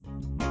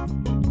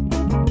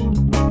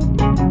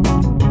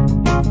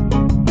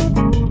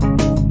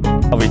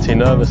I'll be too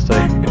nervous to.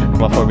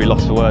 I'll probably be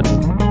lost for words.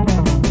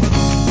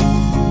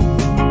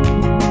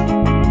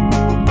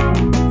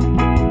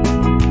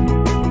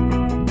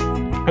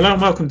 Hello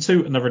and welcome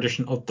to another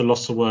edition of the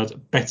Lost for Words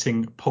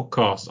betting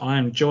podcast. I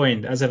am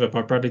joined as ever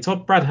by Bradley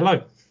Todd. Brad,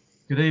 hello.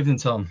 Good evening,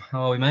 Tom.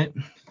 How are we, mate?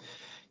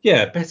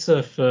 Yeah,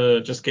 better for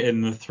just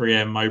getting the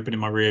 3M open in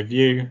my rear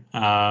view.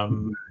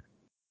 Close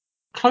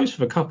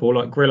with a couple,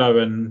 like Grillo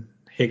and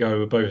Higo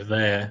were both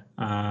there.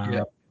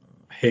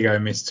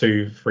 Higo missed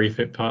 2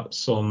 free-fit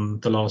putts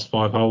on the last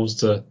 5 holes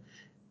to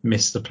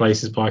miss the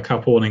places by a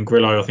couple, and then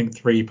Grillo I think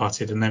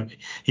 3-putted, and then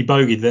he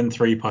bogeyed, then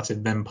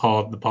 3-putted, then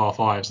parred the par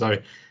 5, so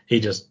he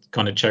just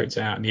kind of choked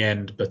it out in the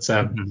end. But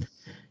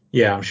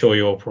yeah, I'm sure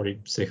you're probably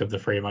sick of the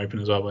 3M Open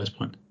as well by this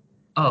point.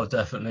 Oh,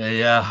 definitely,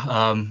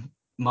 yeah.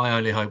 My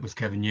only hope was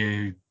Kevin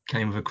Yu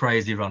came with a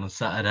crazy run on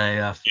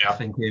Saturday. I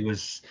think he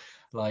was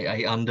like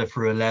 8 under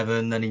through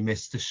 11, then he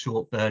missed a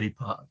short birdie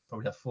putt,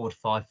 probably at 4 to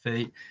 5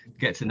 feet,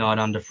 get to 9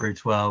 under through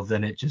 12,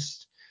 then it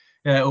just,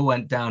 it all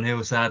went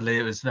downhill, sadly.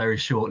 It was very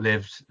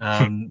short-lived.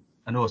 And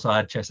also I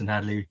had Chesson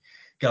Hadley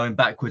going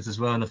backwards as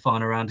well in the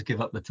final round to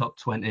give up the top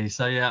 20.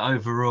 So yeah,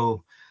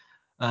 overall,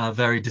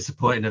 very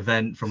disappointing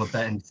event from a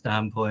betting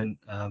standpoint.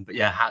 But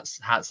yeah,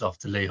 hats off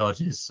to Lee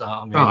Hodges. It's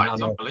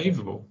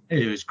unbelievable.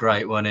 He was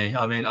great, wasn't he?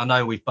 I mean, I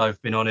know we've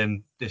both been on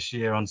him this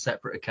year on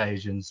separate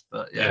occasions,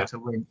 but yeah.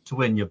 to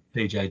win your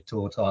PGA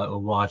Tour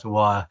title wire to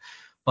wire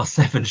by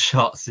 7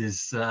 shots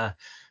is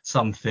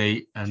some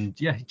feat. And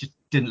yeah, he just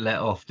didn't let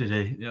off, did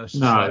he?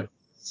 No.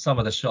 Some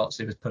of the shots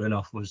he was pulling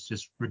off was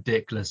just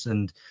ridiculous.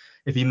 And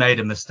if he made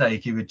a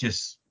mistake, he would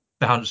just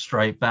bounce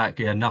straight back.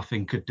 Yeah,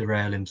 nothing could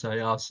derail him. So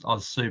yeah, I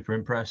was super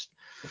impressed.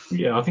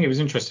 Yeah, I think it was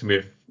interesting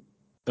with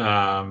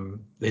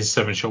his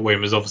 7-shot win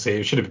was obviously,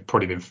 it should have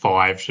probably been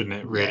 5, shouldn't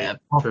it? Really? Yeah,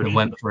 Hoffman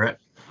went for it.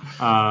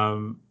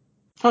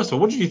 First of all,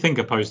 what did you think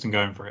of posting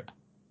going for it?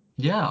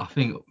 Yeah, I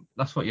think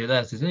that's what you're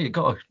there to do. You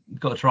got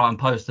to try and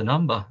post a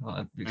number.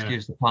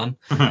 Excuse the pun.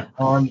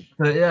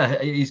 But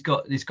yeah, he's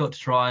got to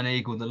try and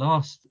equal the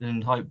last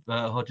and hope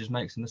Hodges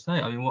makes a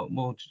mistake. I mean, what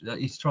more?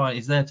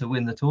 He's there to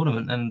win the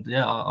tournament, and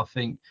yeah, I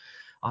think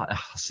I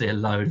see a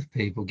load of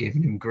people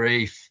giving him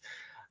grief.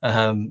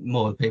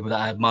 More people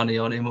that had money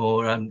on him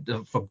or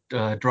for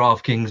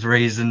DraftKings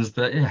reasons,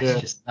 but yeah,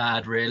 it's just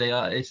sad,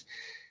 really.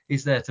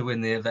 He's there to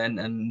win the event,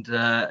 and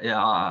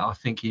I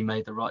think he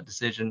made the right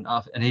decision.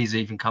 And he's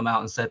even come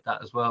out and said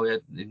that as well. He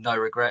had no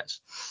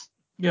regrets.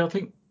 Yeah, I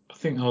think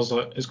I was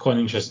like, it's quite an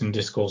interesting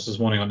discourse this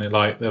morning on it.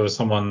 Like, there was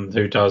someone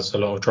who does a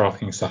lot of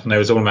DraftKings stuff, and they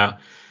was all about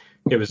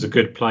it was a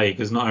good play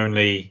because not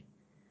only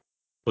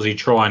was he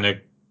trying to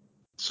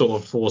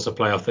sort of force a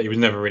playoff that he was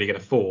never really going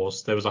to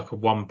force, there was like a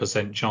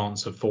 1%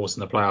 chance of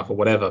forcing the playoff or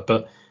whatever,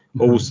 but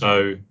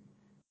also,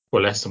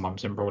 well, less than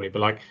 1% probably,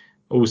 but like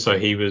also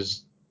he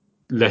was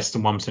less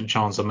than 1%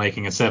 chance of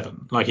making a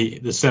 7. Like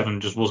the 7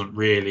 just wasn't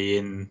really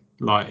in,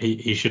 like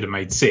he should have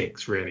made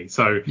 6 really.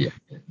 So he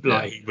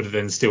would have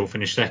then still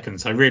finished second.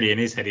 So really in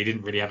his head he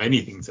didn't really have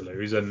anything to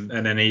lose, and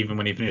then even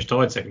when he finished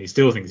tied second he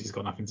still thinks he's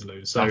got nothing to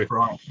lose. So that's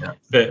right. Yeah.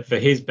 But for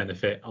his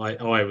benefit,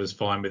 I was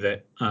fine with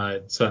it.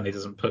 It certainly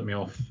doesn't put me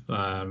off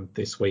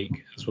this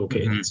week, as we'll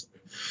get into.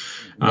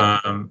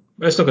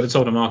 Let's look at the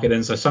total market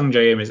then. So Sung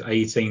J M is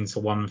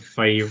 18-1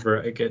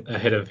 favourite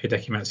ahead of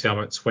Hideki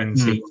Matsuyama at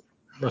 20.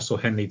 Russell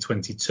Henley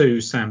 22,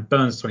 Sam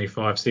Burns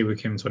 25, Siwoo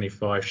Kim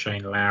 25,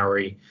 Shane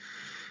Lowry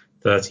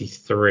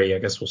 33. I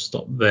guess we'll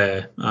stop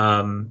there.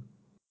 Sung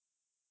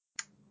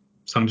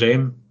J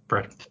M,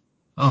 Brad.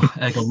 Oh,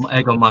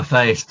 egg on my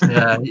face.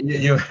 Yeah,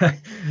 you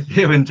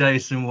and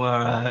Jason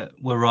were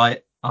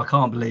right. I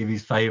can't believe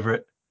he's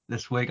favourite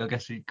this week. I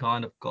guess he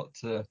kind of got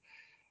to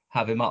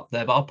have him up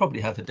there, but I'll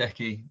probably have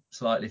Hideki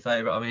slightly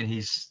favourite. I mean,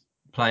 he's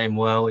playing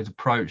well. His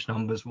approach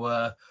numbers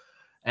were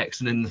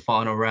excellent in the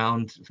final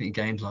round. I think he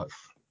gained like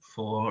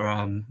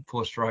 4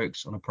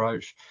 strokes on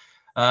approach.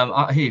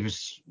 He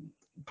was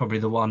probably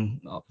the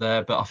one up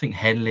there, but I think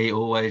Henley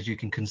always you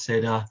can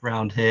consider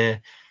around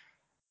here.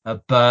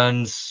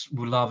 Burns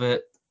will love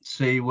it.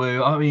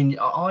 Siwoo. I mean,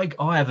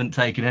 I haven't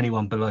taken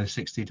anyone below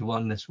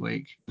 60-1 this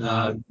week.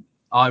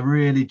 I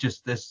really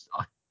just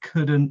I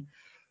couldn't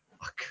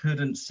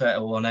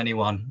settle on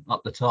anyone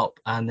up the top,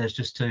 and there's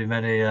just too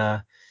many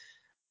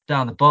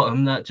down the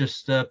bottom that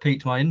just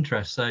piqued my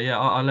interest. So yeah,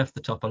 I left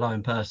the top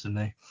alone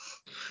personally.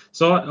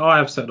 So I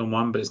have settled on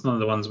one, but it's none of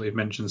the ones that we've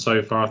mentioned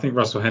so far. I think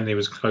Russell Henley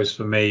was close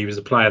for me. He was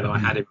a player that I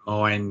had in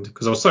mind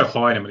because I was so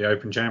high on him at the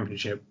Open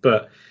Championship,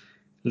 but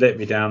let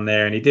me down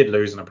there, and he did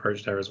lose an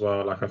approach there as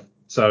well.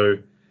 So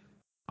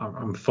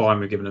I'm fine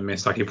with giving a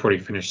miss. Like, he probably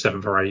finished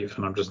 7th or 8th,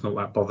 and I'm just not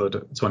that bothered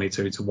at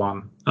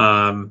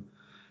 22-1.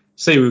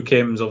 Siwoo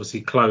Kim's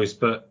obviously close,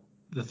 but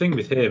the thing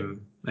with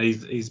him,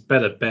 he's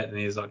better bet than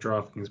he is like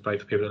DraftKings play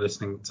for people that are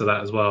listening to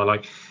that as well.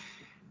 Like,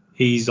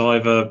 he's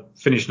either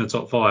finished in the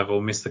top 5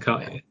 or missed the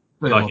cut.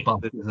 Like,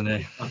 isn't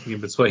he? Nothing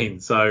in between.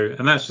 So,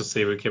 and that's just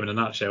Siwoo Kim in a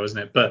nutshell, isn't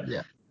it? But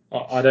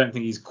I don't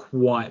think he's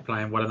quite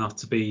playing well enough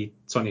to be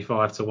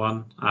 25 to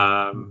 1.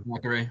 I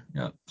agree.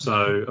 Yeah.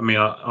 So, I mean,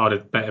 I'd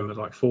have bet him at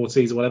like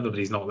 40s or whatever, but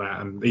he's not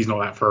that, and he's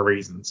not that for a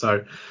reason.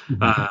 So,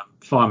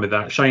 fine with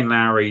that. Shane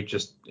Lowry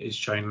just is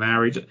Shane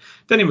Lowry.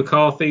 Denny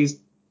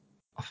McCarthy's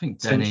I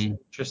think potentially Denny.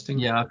 interesting.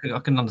 Yeah, I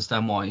can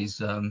understand why he's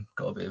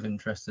got a bit of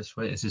interest this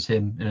week. This is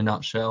him in a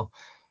nutshell.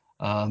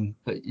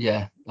 But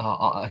yeah,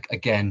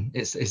 again,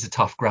 it's a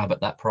tough grab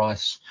at that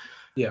price.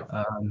 Yeah.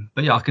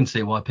 But yeah, I can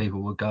see why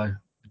people would go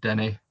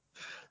Denny.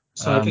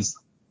 So I guess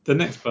the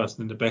next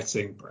person in the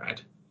betting, Brad,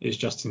 is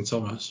Justin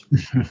Thomas.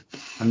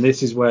 And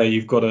this is where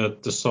you've got to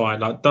decide,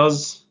 like,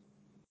 does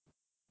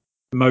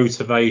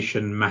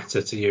motivation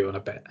matter to you on a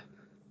bet?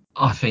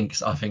 I think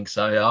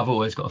so. Yeah, I've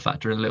always got to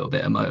factor in a little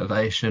bit of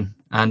motivation,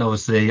 and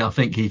obviously, I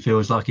think he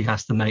feels like he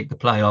has to make the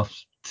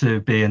playoffs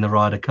to be in the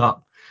Ryder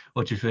Cup.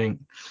 What do you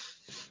think?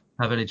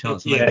 Have any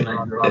chance of making the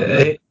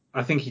Ryder Cup?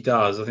 I think he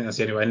does. I think that's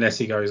the only way, unless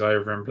he goes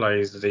over and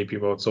plays the DP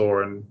World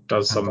Tour and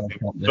does something.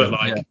 But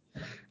like,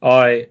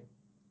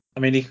 I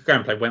mean, he could go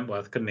and play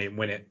Wentworth, couldn't he, and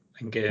win it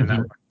and get in that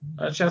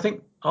way. Actually, I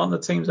think aren't the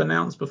teams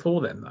announced before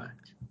then though?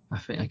 I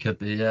think it could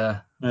be, yeah.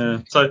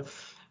 So,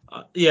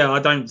 I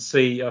don't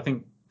see. I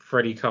think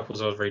Freddie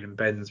Couples, I was reading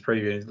Ben's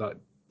preview, like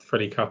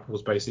Freddie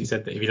Couples basically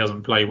said that if he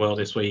doesn't play well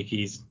this week,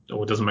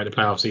 or doesn't make the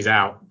playoffs, he's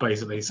out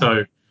basically.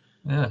 So.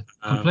 Yeah,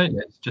 completely.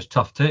 It's just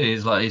tough too.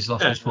 He's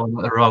lost his form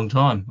at the wrong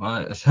time.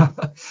 Right? I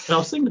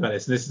was thinking about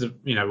this, and this is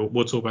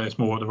we'll talk about this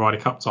more at the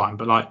Ryder Cup time.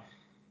 But like,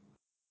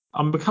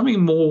 I'm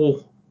becoming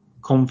more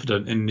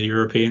confident in the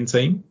European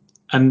team,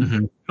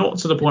 and not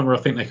to the point where I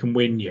think they can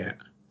win yet,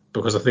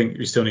 because I think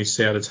we still need to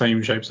see how the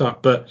team shapes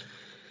up. But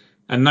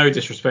and no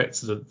disrespect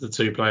to the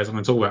two players I'm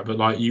going to talk about, but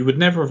like you would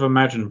never have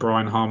imagined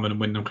Brian Harman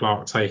and Wyndham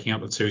Clark taking up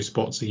the two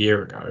spots a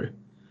year ago.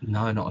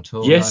 No, not at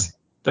all. Yes,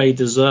 they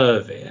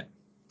deserve it.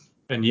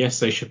 And yes,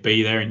 they should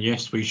be there, and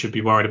yes, we should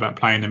be worried about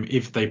playing them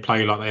if they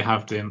play like they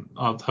have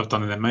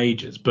done in their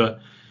majors.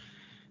 But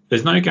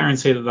there's no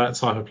guarantee that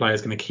type of player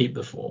is going to keep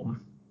the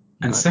form.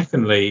 No. And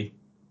secondly,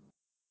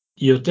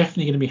 you're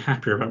definitely going to be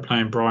happier about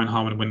playing Brian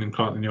Harman and Wyndham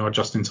Clark than you are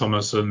Justin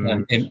Thomas and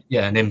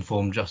an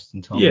informed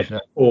Justin Thomas,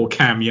 or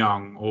Cam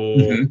Young or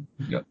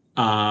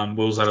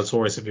Will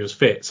Zalatoris if he was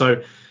fit.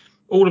 So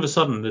all of a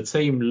sudden, the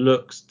team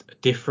looks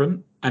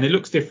different, and it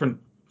looks different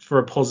for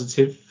a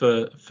positive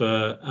for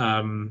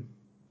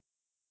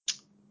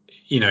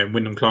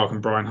Wyndham Clark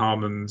and Brian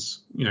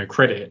Harman's,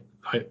 credit.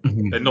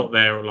 They're not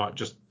there like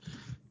just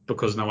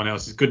because no one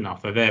else is good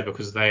enough. They're there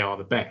because they are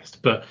the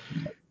best. But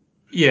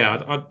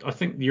I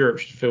think Europe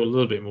should feel a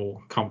little bit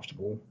more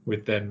comfortable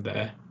with them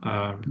there.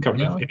 A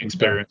couple of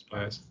inexperienced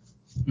players.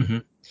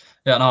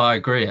 Yeah, no, I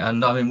agree.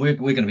 And I mean, we're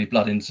going to be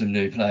blooding some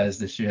new players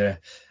this year.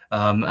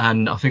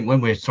 And I think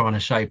when we're trying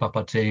to shape up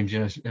our teams,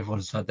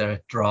 everyone's had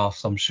their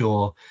drafts, I'm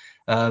sure.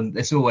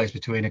 It's always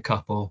between a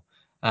couple.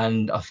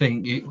 And I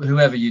think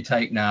whoever you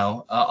take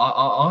now,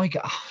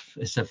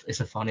 it's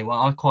a funny one.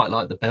 I quite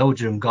like the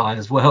Belgium guy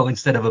as well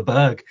instead of a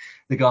Berg.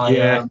 The guy,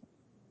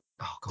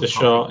 the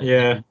Shark,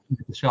 the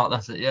Shark.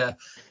 That's it. Yeah,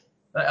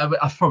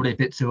 that's probably a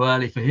bit too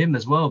early for him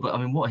as well. But I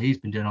mean, what he's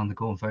been doing on the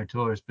Corn Ferry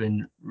Tour has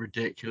been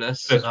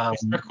ridiculous. It's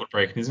record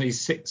breaking, isn't he? He's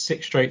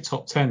six straight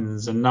top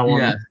tens, and no one.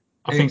 Yeah,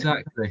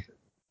 exactly.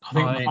 I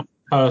think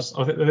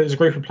there's a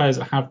group of players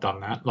that have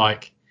done that,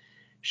 like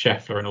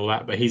Scheffler and all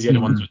that, but he's the only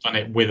one who's done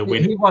it with a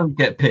win. He won't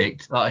get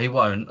picked, he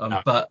won't.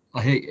 No. But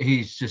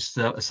he's just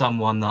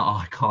someone that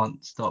I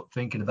can't stop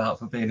thinking about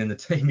for being in the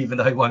team, even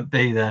though he won't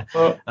be there.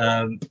 Well,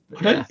 I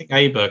don't think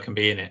Aber can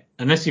be in it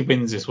unless he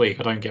wins this week.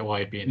 I don't get why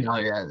he'd be in it. No,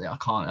 I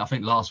can't. I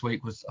think last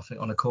week was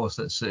on a course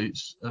that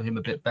suits him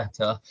a bit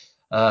better.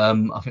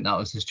 I think that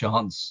was his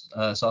chance.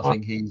 So I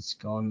think he's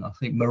gone. I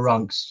think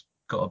Marunk's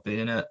got to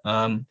be in it.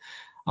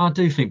 I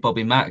do think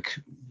Bobby Mack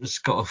has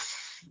got.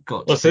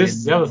 So this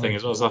is the other thing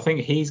as well. So I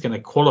think he's going to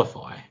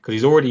qualify because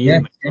he's already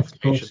in the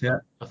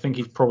qualification. I think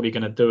he's probably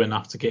going to do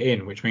enough to get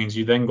in, which means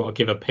you then got to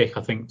give a pick,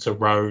 I think, to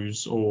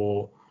Rose,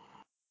 or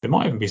there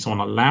might even be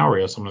someone like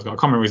Lowry or someone. I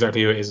can't remember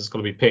exactly who it is that's got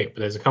to be picked,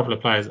 but there's a couple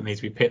of players that need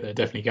to be picked that are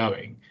definitely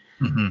going,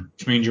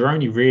 which means you're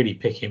only really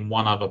picking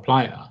one other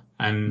player,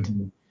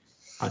 and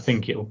I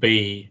think it'll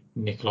be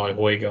Nikolai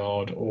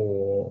Højgaard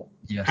or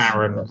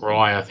Aaron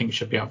Rai. I think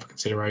should be up for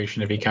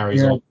consideration if he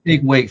carries on.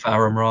 Big week for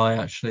Aaron Rai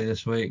actually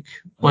this week.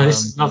 Well,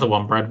 this is another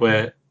one, Brad,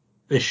 where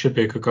this should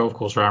be a good golf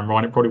course for Aaron Rai,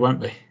 and it probably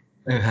won't be.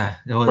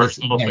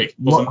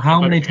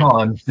 How many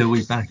times do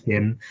we back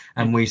him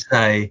and we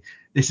say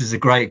this is a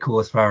great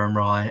course for Aaron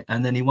Rai,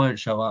 and then he won't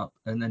show up,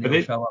 and then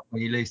he'll show up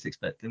when you least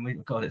expect him?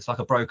 It's like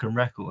a broken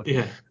record.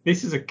 Yeah,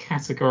 this is a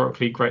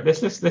categorically great.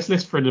 Let's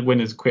list for the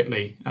winners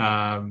quickly.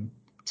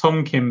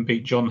 Tom Kim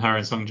beat John Her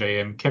and Sung Jae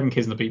Im. Kevin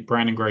Kisner beat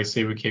Brandon Gray,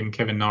 Siwoo Kim,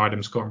 Kevin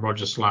Nardum, Scott and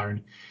Roger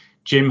Sloan.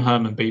 Jim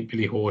Herman beat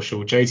Billy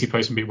Horschel. JT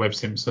Postman beat Webb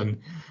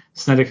Simpson.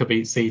 Snedeker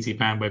beat CT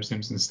Pan, Webb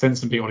Simpson.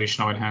 Stenson beat Ollie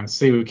Schneidehand.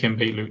 Siwoo Kim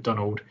beat Luke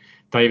Donald.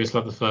 Davis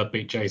Love III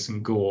beat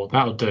Jason Gore.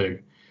 That'll do.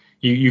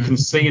 you can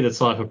see the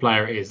type of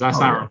player it is.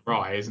 That's Aaron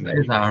Wright, isn't It it?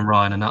 is Aaron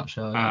Wright in a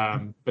nutshell. Yeah.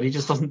 But he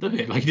just doesn't do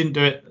it. Like, he didn't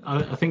do it.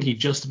 I think he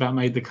just about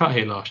made the cut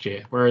here last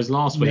year. Whereas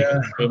last week,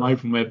 in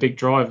Open, where big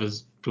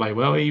drivers play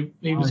well, he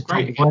was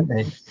great again.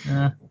 20.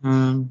 Yeah.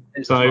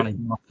 It's So funny.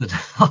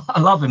 I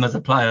love him as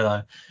a player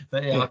though,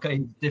 but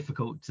he's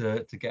difficult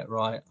to get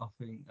right. I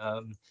think.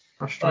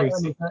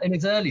 Frustrating. In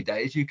his early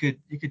days, you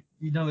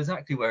know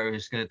exactly where he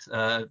was going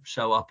to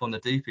show up on the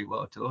DP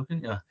World Tour,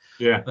 couldn't you?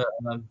 Yeah. But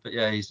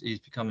yeah, he's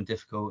becoming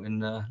difficult in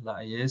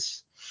latter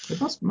years. It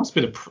must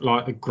be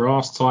the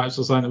grass types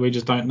or something that we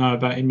just don't know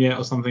about him yet,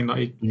 or something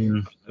like.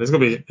 There's got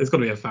to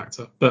be a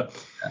factor.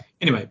 But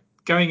anyway,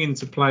 going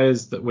into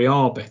players that we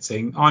are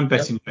betting, I'm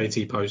betting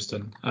JT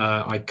Poston.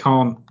 I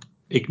can't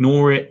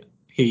ignore it.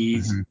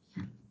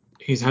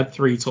 He's had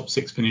 3 top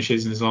 6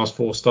 finishes in his last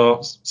 4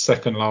 starts.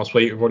 Second last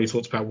week. We've already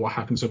talked about what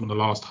happened to him on the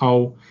last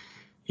hole.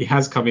 He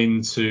has come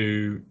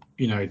into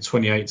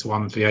 28 to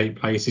 138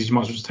 places. You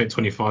might as well just take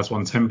 25 to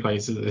 110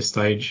 places at this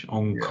stage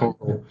on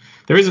Coral.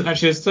 There's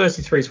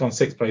 33 to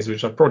 116 places,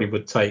 which I probably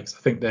would take. So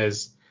I think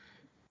there's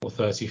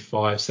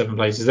 35, 7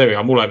 places. There we go.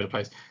 I'm all over the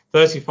place.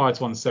 35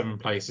 to 17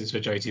 places for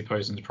JT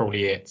Poston is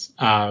probably it.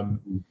 I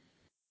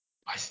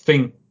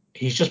think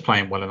he's just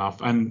playing well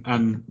enough,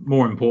 and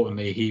more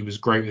importantly, he was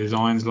great with his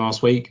irons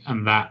last week,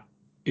 and that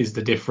is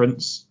the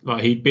difference.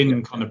 Like, he'd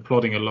been kind of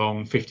plodding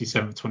along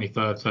 57th,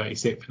 23rd,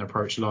 36th in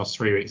approach the last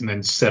 3 weeks, and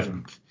then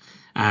 7th,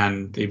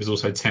 and he was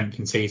also 10th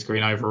in tee to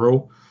green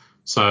overall.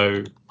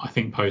 So I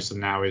think Poston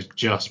now is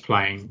just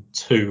playing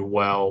too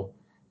well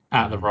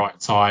at the right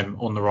time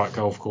on the right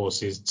golf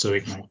courses to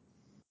ignore.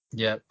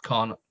 Yeah,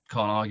 can't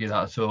argue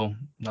that at all.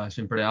 No, it's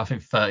been brilliant. I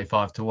think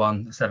 35 to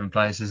 1, 7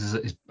 places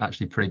is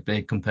actually pretty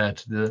big compared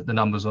to the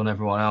numbers on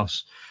everyone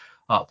else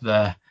up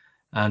there.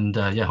 And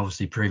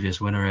obviously previous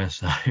winner here,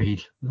 so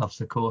he loves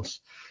the course.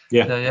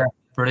 Yeah. So yeah,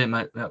 brilliant,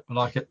 mate. Yeah, I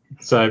like it.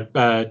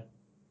 So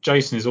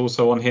Jason is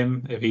also on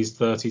him if he's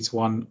 30 to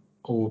 1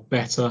 or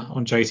better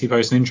on JT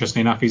Poston.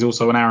 Interestingly enough, he's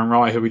also on Aaron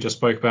Wright, who we just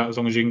spoke about, as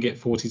long as you can get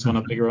 40 to 1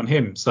 or bigger on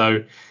him.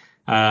 So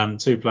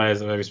 2 players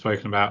that we've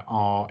spoken about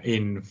are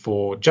in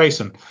for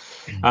Jason.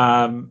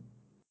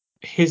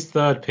 His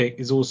third pick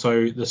is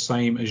also the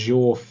same as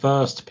your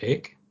first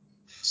pick.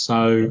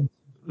 So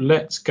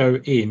let's go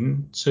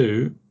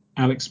into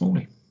Alex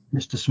Smalley.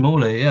 Mr.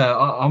 Smalley, yeah,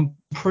 I'm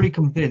pretty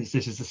convinced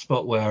this is the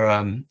spot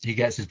where he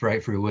gets his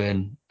breakthrough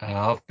win.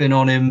 I've been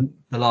on him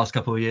the last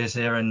couple of years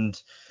here,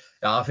 and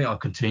I think I'll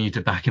continue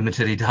to back him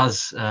until he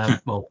does.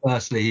 Well,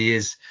 firstly, he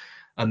is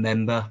a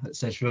member at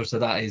Sedgefield, so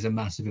that is a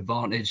massive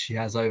advantage he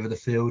has over the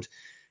field.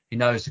 He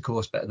knows the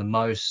course better than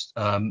most.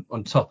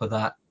 On top of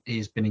that,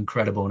 he's been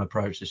incredible on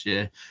approach this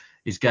year.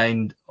 He's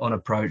gained on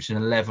approach in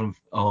 11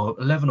 or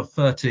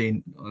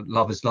 13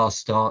 of his last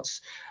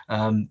starts.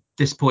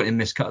 Disappointing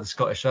miscut of the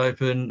Scottish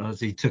Open as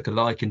he took a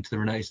liking to the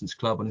Renaissance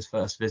Club on his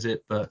first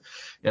visit, but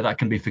yeah, that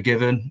can be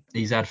forgiven.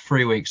 He's had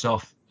 3 weeks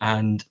off,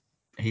 and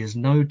he has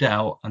no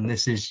doubt, and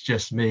this is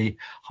just me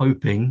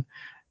hoping,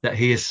 that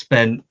he has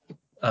spent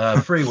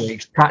 3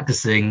 weeks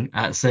practicing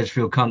at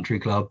Sedgefield Country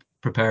Club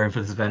preparing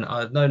for this event. I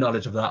have no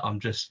knowledge of that. I'm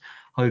just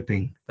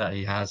hoping that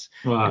he has.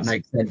 Well, it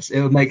makes sense.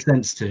 It would make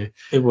sense to.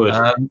 It would.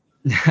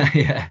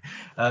 Yeah.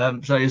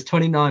 So he was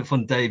 29th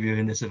on debut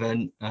in this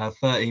event,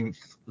 13th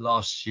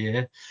last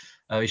year.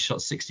 He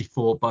shot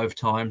 64 both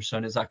times,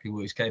 showing exactly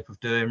what he's capable of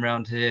doing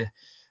around here.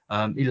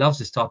 He loves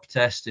this type of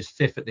test. He's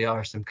 5th at the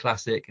RSM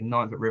Classic and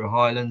 9th at River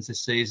Highlands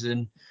this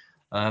season.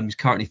 He's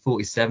currently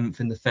 47th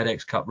in the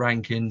FedEx Cup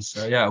rankings.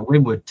 So yeah, a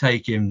win would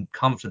take him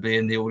comfortably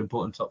in the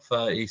all-important top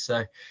 30.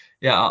 So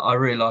yeah, I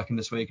really like him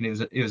this week, and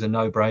it was a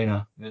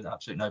no-brainer. It was an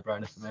absolute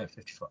no-brainer for me at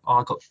 55.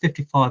 I got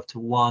 55 to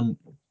 1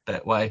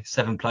 Betway,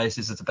 7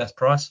 places is the best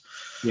price.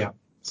 Yeah.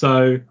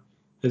 So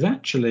there's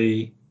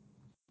actually,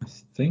 I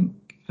think,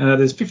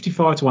 there's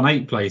 55 to 1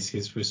 8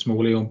 places with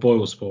Smalley on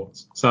Boyle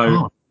Sports.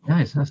 So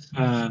nice.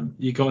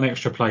 You got an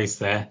extra place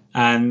there,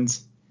 and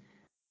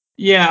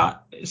yeah,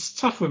 it's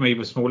tough with me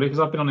with Smalley because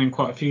I've been on him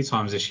quite a few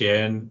times this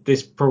year, and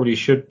this probably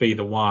should be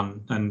the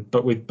one.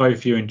 But with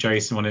both you and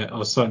Jason on it,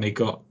 I've certainly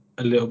got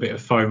a little bit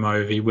of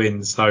FOMO if he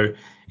wins, so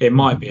it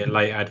might be a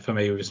late ad for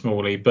me with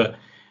Smalley. But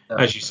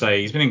as you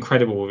say, he's been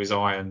incredible with his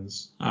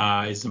irons,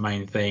 is the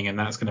main thing, and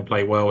that's going to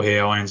play well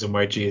here. Irons and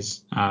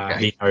wedges.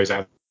 He knows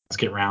how to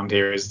get around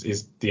here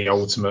is the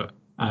ultimate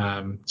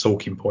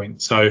talking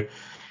point. So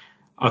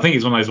I think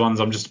it's one of those ones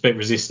I'm just a bit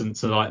resistant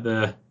to, like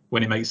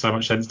when it makes so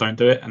much sense, don't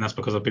do it, and that's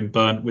because I've been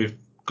burnt with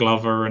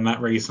Glover and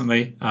that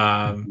recently.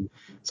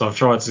 So I've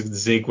tried to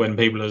zig when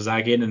people are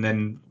zagging, and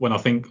then when I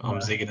think I'm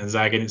zigging and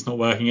zagging, it's not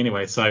working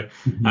anyway. So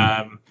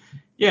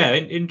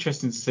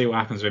interesting to see what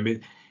happens with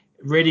him.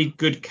 Really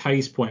good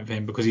case point for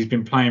him because he's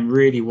been playing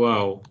really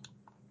well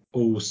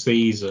all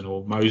season,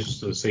 or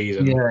most of the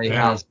season. Yeah, he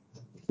has.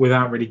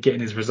 Without really getting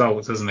his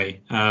results, hasn't he?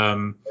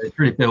 He's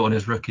really built on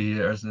his rookie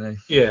year, hasn't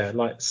he? Yeah,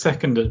 like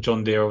second at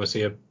John Deere,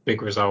 obviously a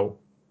big result.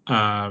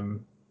 I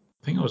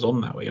think I was on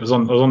that week. I was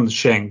on the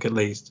Schenk at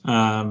least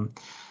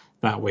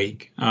that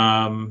week. Maybe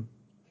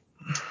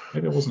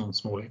I wasn't on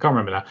Smalley. I can't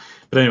remember that.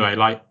 But anyway,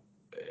 like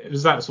it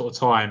was that sort of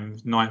time,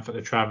 ninth at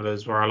the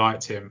Travellers, where I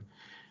liked him.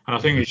 And I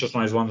think it's just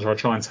one of those ones where I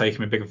try and take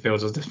him in bigger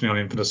fields. I was definitely on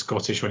him for the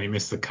Scottish when he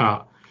missed the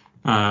cut.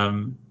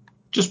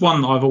 Just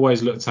one that I've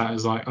always looked at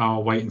as like, oh,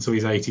 I'll wait until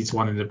he's 80 to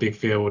 1 in the big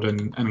field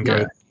and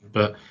go.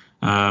 But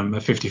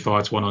a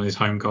 55 to 1 on his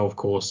home golf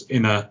course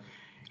in an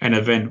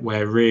event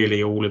where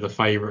really all of the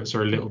favourites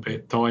are a little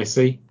bit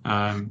dicey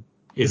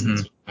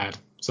isn't bad.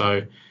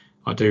 So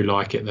I do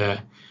like it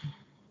there.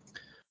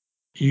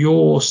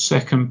 Your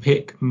second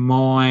pick,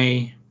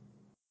 my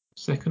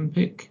second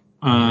pick.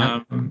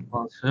 Well,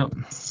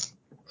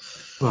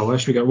 where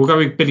should we go? We'll go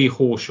with Billy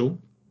Horschel.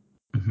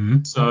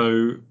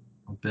 So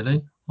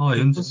Billy,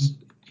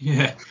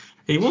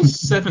 he was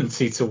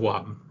 70 to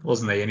 1,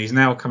 wasn't he? And he's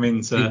now come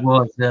into. He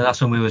was, yeah.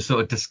 That's when we were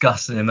sort of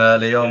discussing him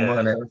early on,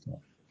 wasn't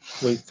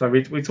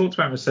it? We talked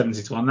about him as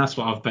 70 to 1. That's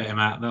what I've bet him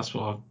at. That's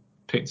what I've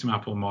picked him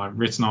up on my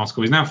written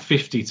article. He's now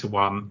 50 to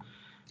 1.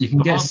 You can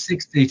get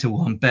 60 to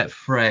 1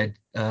 Betfred,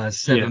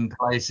 7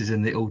 places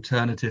in the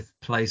alternative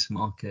place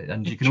market,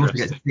 and you can also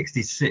get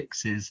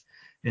 66s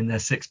in their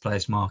 6th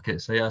place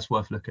market. So yeah, it's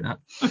worth looking at.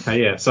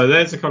 Okay, yeah. So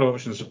there's a couple of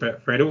options for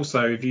Betfred.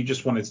 Also, if you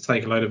just wanted to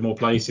take a load of more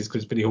places,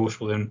 because Billy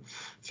Horschel then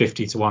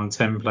 50 to 1,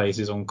 10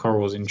 places on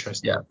Coral's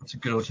interesting. Yeah, it's a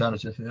good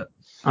alternative. Yeah.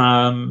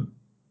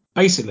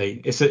 Basically,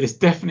 it's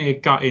definitely a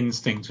gut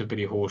instinct with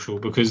Billy Horschel,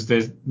 because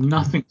there's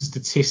nothing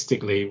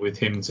statistically with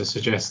him to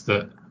suggest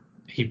that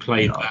he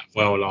played that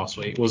well last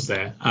week, was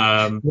there?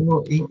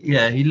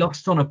 He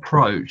lost on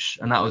approach,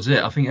 and that was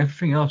it. I think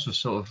everything else was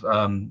sort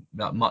of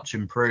that much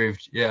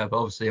improved. Yeah, but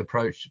obviously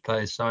approach to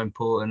play is so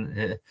important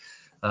here.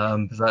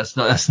 Because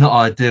that's not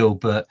ideal.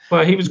 But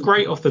he was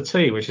great off the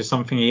tee, which is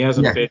something he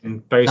hasn't been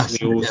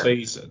basically all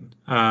season.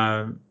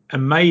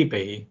 And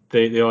maybe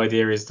the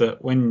idea is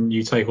that when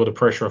you take all the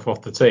pressure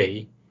off the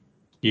tee,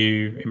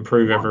 you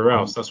improve everywhere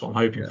else. That's what I'm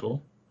hoping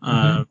for.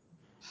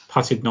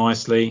 Putted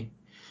nicely.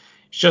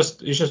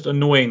 It's just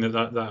annoying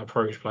that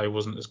approach play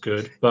wasn't as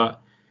good, but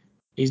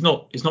he's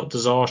not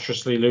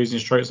disastrously losing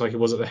strokes like he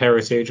was at the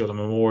Heritage or the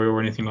Memorial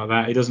or anything like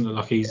that. He doesn't look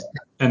like he's.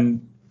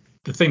 And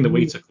the thing that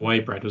we took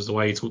away, Brad, was the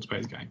way he talked about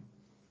his game.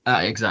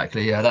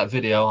 Exactly, yeah. That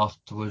video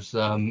afterwards,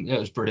 it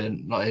was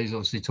brilliant. Like, he's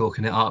obviously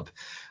talking it up.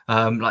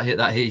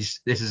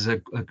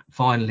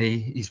 Finally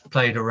he's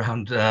played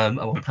around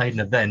played an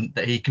event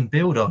that he can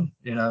build on,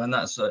 and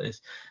that's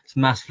it's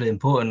massively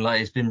important. Like,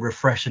 he's been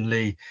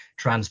refreshingly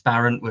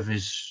transparent with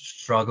his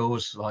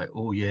struggles like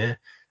all year.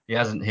 He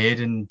hasn't hid,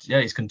 and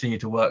he's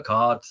continued to work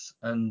hard,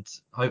 and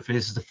hopefully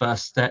this is the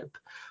first step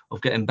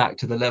of getting back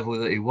to the level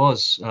that he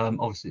was.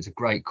 Obviously it's a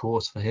great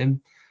course for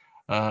him.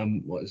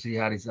 What has he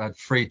had? He's had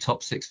 3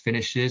 top 6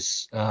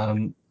 finishes.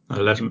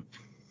 11.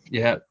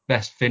 Yeah,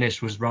 best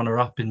finish was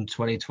runner-up in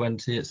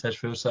 2020 at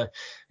Sedgefield. So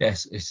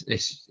yes,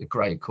 it's a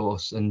great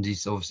course, and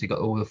he's obviously got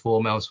all the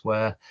form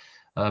elsewhere.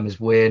 His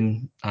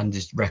win and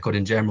his record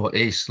in general at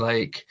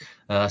Eastlake,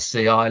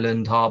 Sea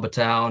Island, Harbour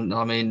Town.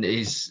 I mean,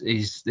 this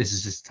is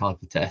his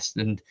type of test,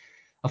 and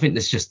I think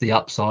there's just the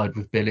upside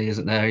with Billy,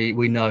 isn't there?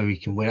 We know he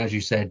can win, as you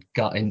said,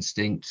 gut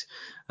instinct.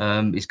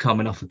 He's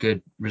coming off a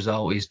good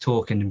result. He's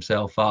talking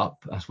himself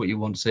up. That's what you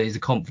want to see. He's a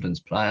confidence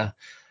player.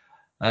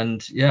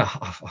 And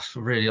I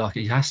really like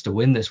it. He has to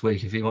win this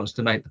week if he wants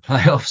to make the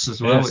playoffs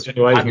as well.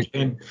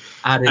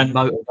 Added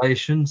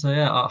motivation.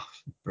 So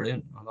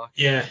brilliant. I like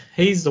it. Yeah,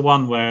 he's the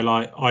one where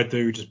I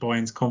do just buy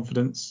into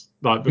confidence,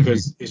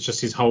 because it's just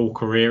his whole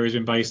career has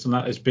been based on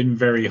that. It's been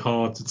very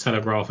hard to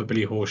telegraph a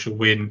Billy Horschel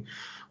win.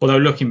 Although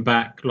looking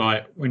back,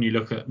 when you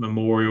look at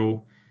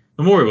Memorial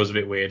was a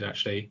bit weird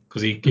actually,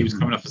 because he was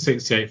coming up for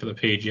 68 for the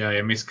PGA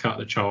and miscut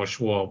the Charles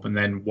Schwab, and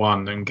then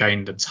won and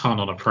gained a ton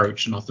on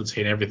approach and off the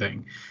tee and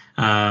everything.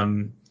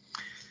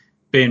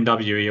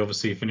 BMW, he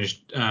obviously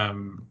finished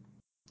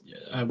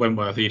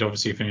Wentworth. He'd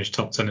obviously finished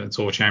top 10 at the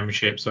Tour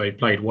Championship, so he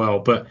played well.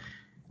 But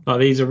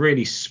these are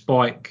really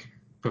spike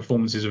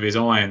performances of his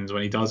irons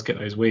when he does get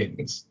those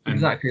wins.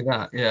 Exactly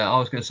that. Yeah, I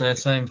was going to say the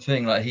same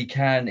thing. Like, he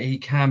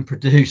can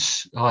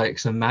produce like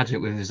some magic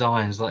with his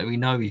irons. Like, we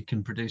know he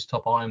can produce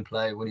top iron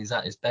play when he's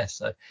at his best.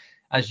 So,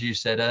 as you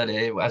said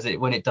earlier,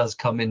 when it does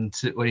come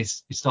into, when he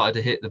started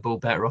to hit the ball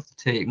better off the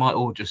tee, it might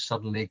all just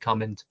suddenly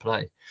come into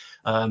place.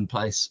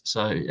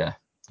 So yeah.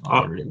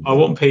 I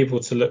want people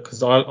to look,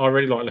 because I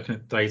really like looking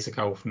at data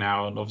golf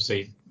now, and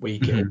obviously we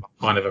get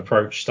kind of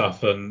approach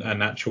stuff and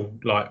actual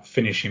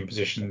finishing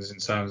positions in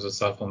terms of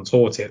stuff on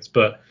tour tips,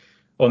 but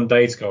on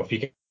data golf you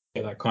get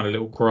that kind of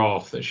little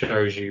graph that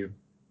shows you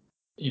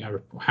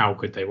how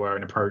good they were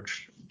in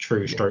approach,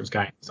 true strokes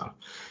gained stuff.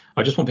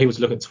 I just want people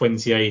to look at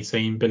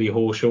 2018 Billy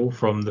Horschel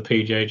from the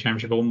PGA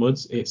Championship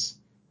onwards. It's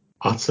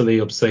utterly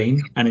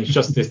obscene, and it's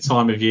just this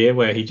time of year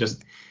where he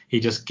just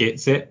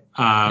gets it.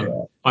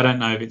 I don't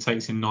know if it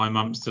takes him 9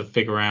 months to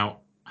figure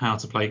out how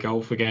to play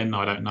golf again.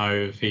 I don't know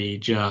if he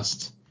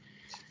just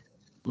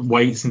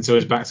waits until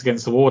his back's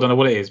against the wall. I don't know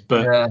what it is,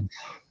 but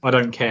I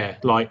don't care.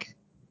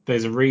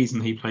 There's a reason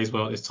he plays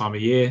well at this time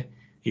of year.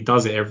 He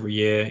does it every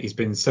year. He's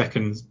been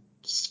 2nd,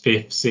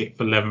 5th, 6th,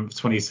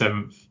 11th,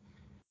 27th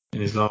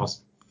in his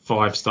last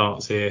 5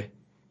 starts here.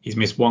 He's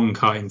missed 1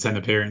 cut in 10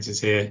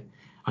 appearances here.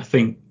 I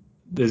think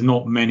there's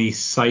not many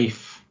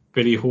safe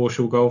Billy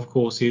Horschel golf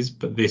courses,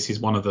 but this is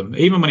one of them.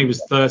 Even when he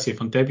was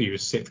 30th on debut, he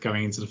was 6th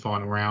going into the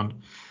final round.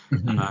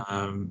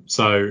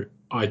 So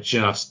I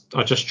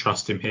just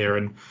trust him here,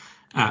 and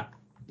at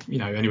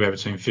anywhere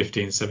between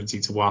 50 and 70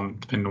 to 1,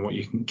 depending on what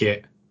you can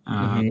get,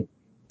 it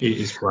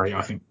is great,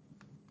 I think.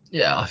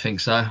 Yeah, I think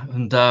so.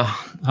 And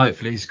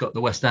hopefully he's got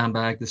the West Ham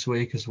bag this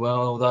week as well,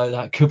 although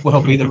that could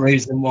well be the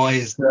reason why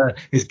his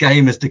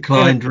game has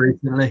declined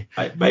recently.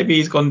 Maybe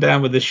he's gone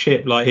down with the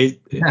ship. Maybe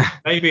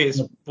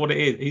it's what it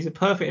is. He's a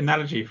perfect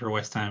analogy for a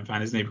West Ham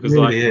fan, isn't he? Because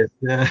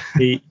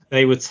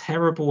they were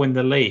terrible in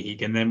the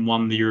league and then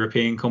won the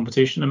European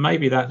competition, and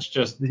maybe that's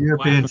just the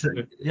European.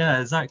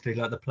 Exactly.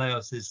 Like the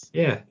playoffs is.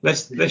 Yeah,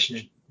 let's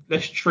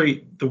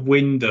treat the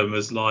Wyndham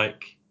as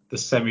like the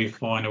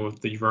semi-final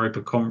of the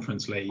Europa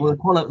Conference League. Well,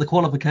 the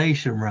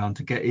qualification round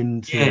to get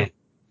into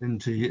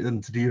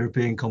the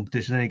European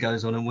competition, and he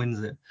goes on and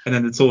wins it. And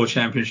then the Tour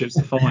Championship's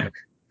the final. And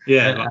he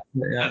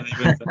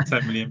wins that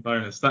 10 million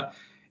bonus.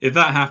 If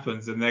that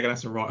happens, then they're gonna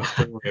have to write a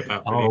story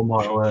about. Oh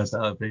my word,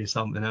 that would be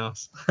something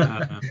else.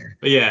 But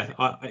yeah,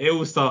 it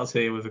all starts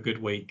here with a good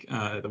week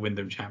at the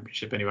Wyndham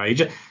Championship. Anyway,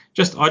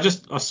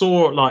 I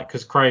saw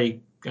because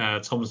Craig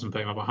Thompson put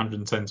him up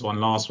 110 to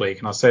 1 last week,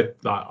 and I said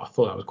I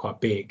thought that was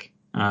quite big.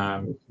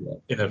 In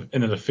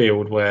a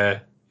field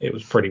where it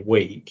was pretty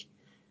weak,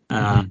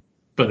 but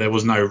there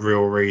was no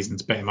real reason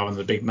to bet him up on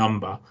the big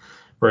number.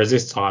 Whereas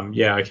this time,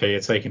 you're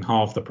taking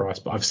half the price,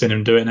 but I've seen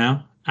him do it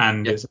now,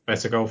 and it's a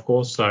better golf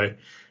course, so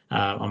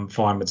I'm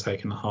fine with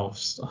taking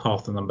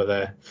half the number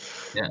there.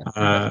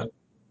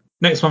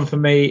 Next one for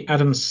me,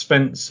 Adam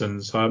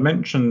Svensson. So I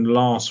mentioned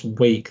last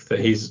week that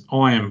his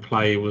iron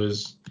play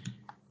was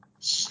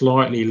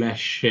slightly less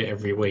shit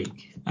every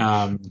week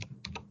over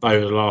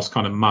the last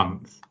kind of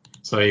month.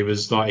 So he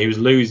was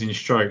losing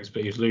strokes,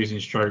 but he was losing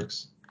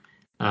strokes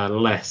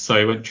less. So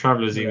he went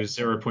Travellers, he was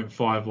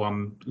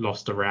 0.51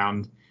 lost a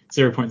round,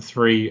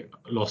 0.3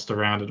 lost a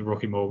round at the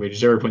Rocky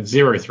Mortgage,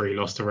 0.03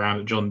 lost a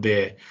round at John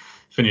Deere,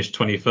 finished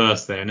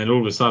 21st there. And then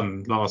all of a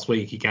sudden, last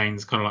week, he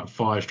gains kind of like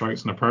 5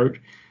 strokes on approach,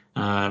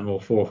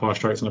 or 4 or 5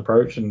 strokes on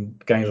approach,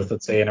 and gains off the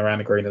tee and around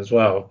the green as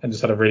well, and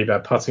just had a really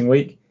bad putting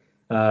week.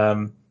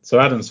 So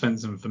Adam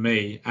Svensson for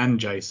me and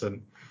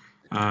Jason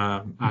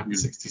at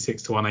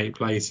 66 to 1, 8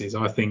 places,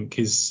 I think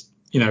is,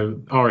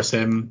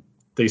 RSM,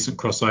 decent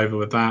crossover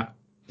with that.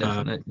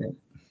 Definitely.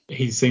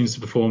 He seems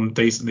to perform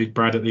decently,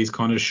 Brad, at these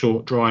kind of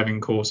short driving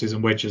courses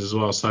and wedges as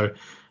well. So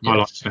I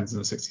like Svensson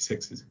at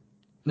 66s.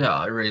 Yeah,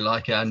 I really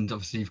like it, and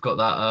obviously you've got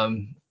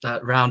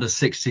that round of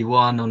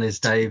 61 on his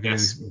debut,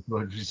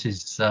 which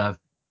is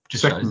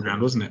just second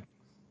round, wasn't it?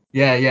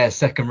 Yeah,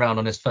 second round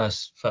on his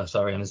first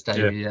on his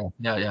debut.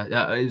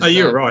 Yeah.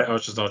 You're right. I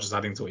was just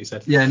adding to what you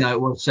said. Yeah, no,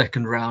 it was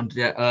second round.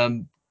 Yeah,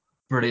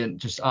 brilliant.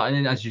 Just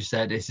as you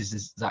said, this is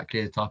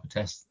exactly the type of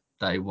test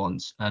that he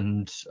wants,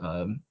 and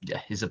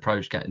his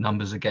approach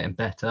numbers are getting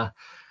better.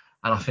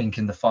 And I think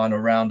in the final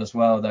round as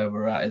well, they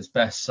were at his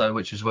best,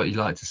 which is what you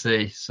like to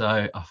see.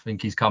 So I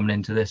think he's coming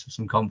into this with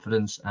some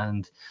confidence,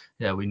 and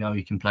we know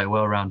he can play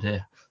well around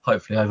here.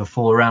 Hopefully over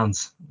 4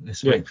 rounds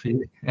this week for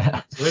you.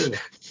 Absolutely.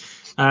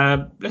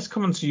 Let's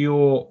come on to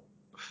your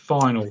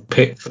final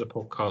pick for the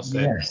podcast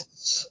then.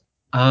 Yes.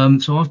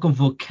 So I've gone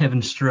for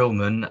Kevin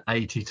Streelman,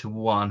 80 to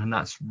 1, and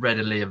that's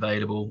readily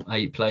available,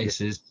 8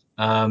 places.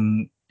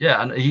 And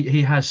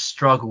he has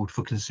struggled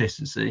for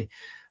consistency.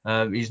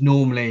 He's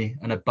normally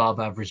an above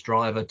average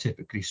driver,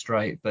 typically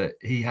straight, but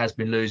he has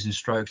been losing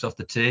strokes off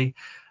the tee.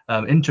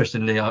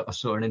 Interestingly, I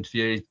saw an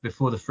interview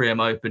before the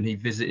 3M Open. He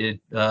visited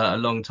a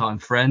longtime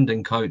friend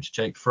and coach,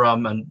 Jake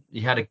Frum, and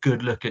he had a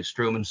good look at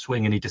Streelman's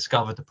swing, and he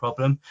discovered the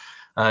problem.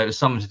 It was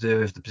something to do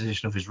with the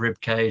position of his rib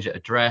cage at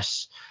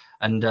address.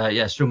 And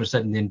Streelman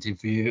said in the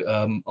interview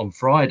on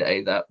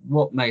Friday that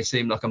what may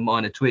seem like a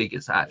minor tweak,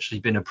 it's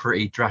actually been a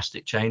pretty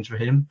drastic change for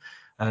him.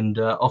 And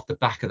off the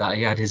back of that,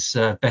 he had his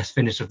best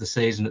finish of the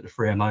season at the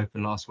 3M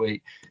Open last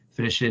week,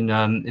 finishing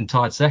in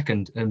tied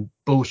second. And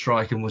ball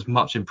striking was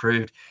much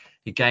improved.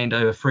 He gained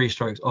over 3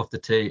 strokes off the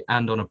tee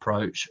and on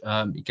approach.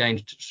 He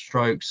gained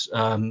strokes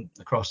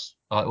across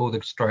all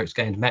the strokes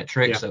gained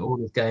metrics, so all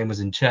his game was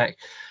in check.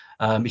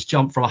 He's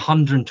jumped from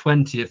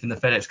 120th in the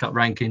FedEx Cup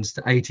rankings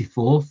to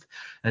 84th,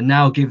 and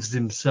now gives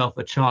himself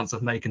a chance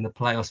of making the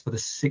playoffs for the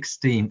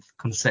 16th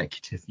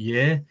consecutive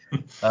year,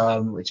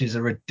 which is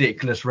a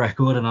ridiculous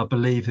record. And I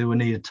believe he will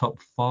need a top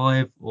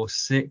 5 or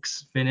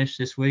 6 finish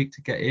this week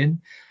to get in.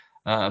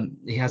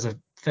 He has a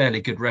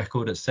fairly good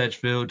record at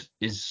Sedgefield.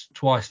 He's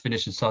twice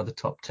finished inside the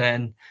top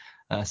 10.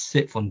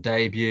 6th on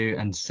debut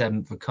and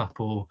 7th a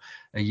couple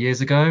of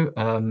years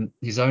ago.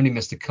 He's only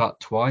missed a cut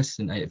twice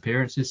in 8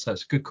 appearances, so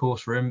it's a good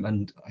course for him,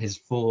 and his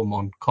form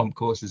on comp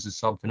courses is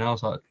something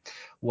else. I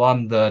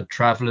won the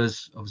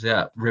Travellers, obviously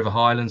at River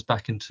Highlands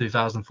back in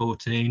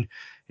 2014.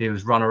 He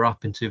was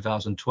runner-up in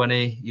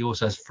 2020. He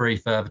also has 3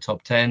 further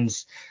top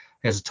 10s.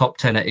 He has a top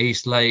 10 at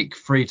East Lake,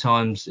 3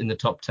 times in the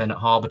top 10 at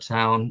Harbour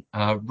Town,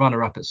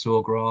 runner-up at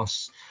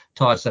Sawgrass,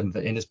 tied 7th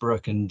at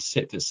Innisbrook and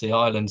 6th at Sea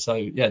Island.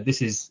 So,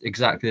 this is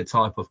exactly the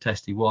type of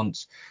test he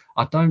wants.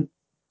 I don't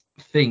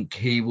think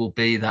he will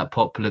be that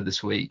popular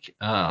this week.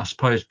 I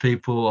suppose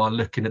people are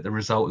looking at the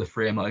result of the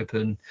 3M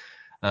Open,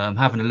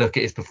 having a look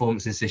at his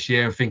performances this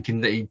year and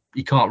thinking that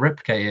he can't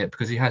replicate it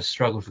because he has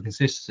struggled for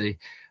consistency.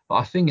 But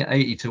I think at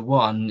 80 to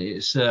 1,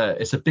 it's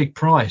a big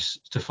price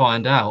to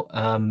find out.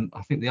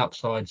 I think the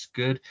upside's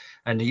good,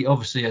 and he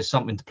obviously has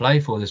something to play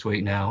for this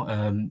week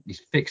now.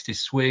 He's fixed his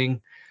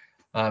swing.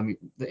 The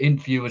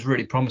interview was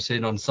really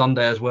promising on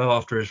Sunday as well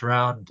after his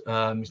round.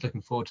 He's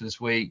looking forward to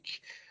this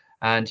week.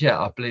 And yeah,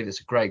 I believe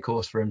it's a great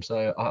course for him.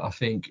 So I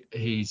think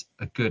he's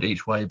a good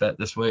each way bet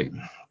this week.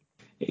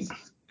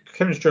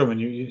 Kevin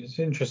Strillman, it's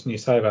interesting you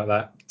say about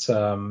that.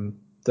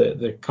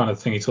 The kind of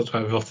thing he talked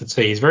about with off the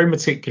tee. He's very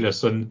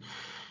meticulous, and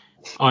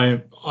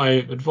I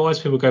advise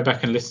people go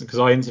back and listen because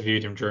I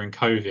interviewed him during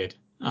COVID,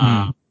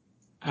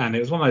 and it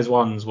was one of those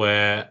ones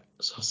where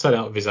I set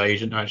out with his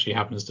agent, who actually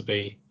happens to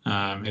be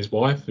his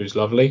wife, who's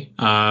lovely,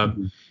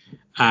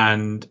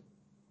 and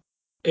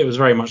it was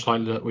very much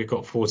like, look, we've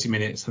got 40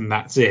 minutes and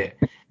that's it.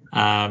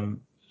 And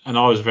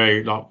I was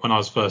very, like, when I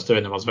was first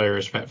doing them, I was very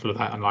respectful of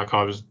that, and like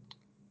I was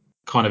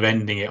kind of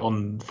ending it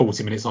on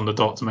 40 minutes on the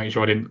dot to make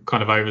sure I didn't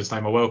kind of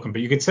overstay my welcome.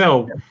 But you could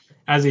tell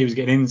as he was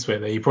getting into it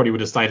that he probably would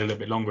have stayed a little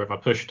bit longer if I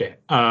pushed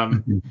it.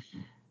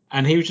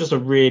 And he was just a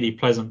really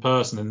pleasant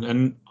person.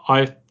 And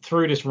I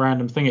threw this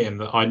random thing at him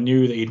that I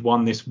knew that he'd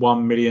won this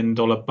 $1 million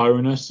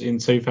bonus in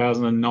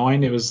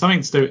 2009. It was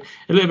something to do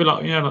a little bit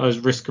like, like those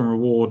risk and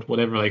reward,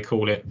 whatever they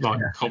call it, like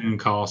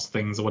Comcast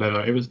things or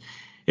whatever.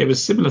 It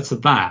was similar to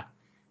that.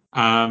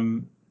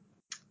 And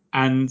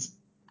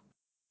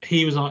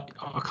he was like,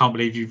 I can't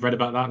believe you've read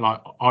about that.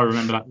 Like, I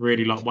remember that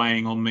really like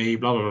weighing on me,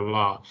 blah, blah, blah,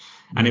 blah.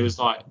 And it was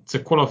like, to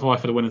qualify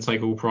for the winner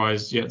take all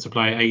prize, you had to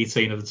play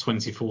 18 of the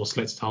 24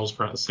 selected holes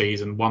throughout the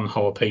season, one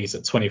hole apiece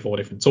at 24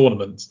 different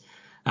tournaments.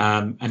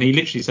 And he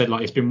literally said,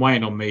 like, it's been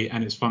weighing on me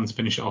and it's fun to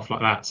finish it off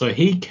like that. So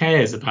he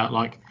cares about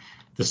like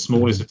the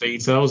smallest of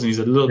details, and he's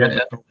a little bit of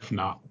a golf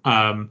nut.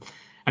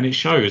 And it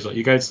shows, like,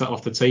 you go to that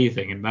off the tee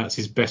thing, and that's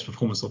his best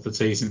performance off the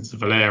tee since the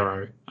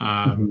Valero.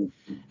 And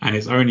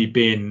it's only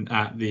been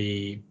at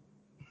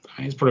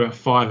it's probably about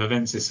 5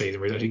 events this season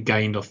where he's actually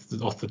gained off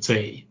the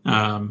tee.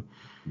 And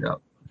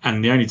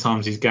the only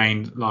times he's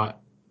gained, like,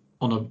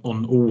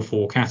 on all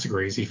 4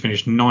 categories, he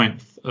finished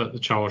 9th at the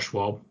Charles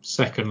Schwab,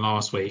 2nd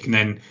last week, and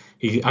then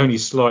he only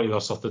slightly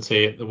lost off the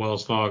tee at the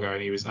Wells Fargo,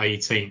 and he was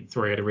 18th,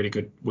 where he had a really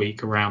good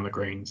week around the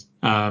greens.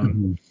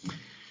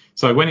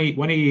 So when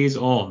he is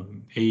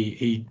on,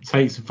 he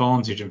takes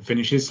advantage and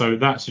finishes. So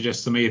that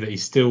suggests to me that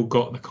he's still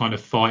got the kind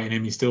of fight in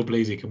him. He still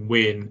believes he can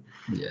win.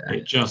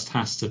 It just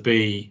has to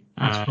be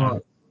going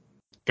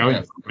for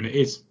it, and it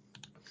is.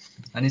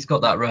 And he's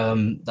got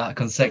that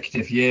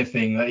consecutive year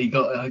thing that he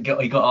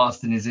got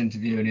asked in his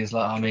interview, and he's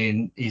like, I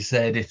mean, he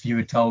said, if you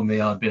had told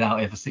me I'd been out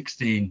here for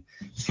 16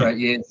 straight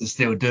years and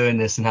still doing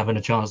this and having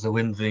a chance to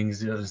win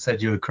things, I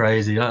said you were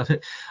crazy. I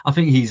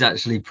think he's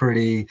actually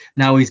pretty.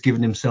 Now he's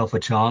given himself a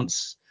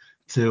chance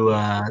to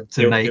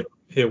make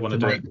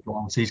the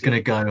chance. He's going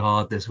to go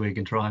hard this week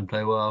and try and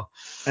play well.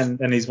 And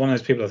he's one of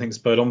those people I think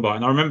spurred on by.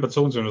 And I remember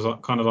talking to him, was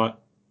like, kind of like,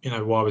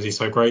 why was he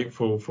so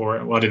grateful for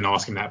it? Well, I didn't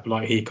ask him that, but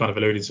like he kind of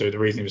alluded to the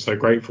reason he was so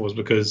grateful was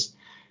because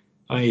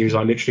I think he was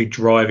like literally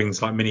driving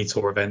to like mini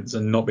tour events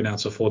and not being able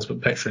to afford to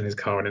put petrol in his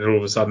car, and then all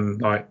of a sudden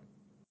like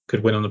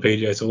could win on the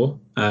PGA Tour.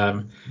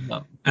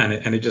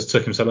 And it just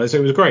took him so long. So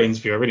it was a great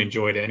interview. I really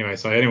enjoyed it anyway.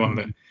 So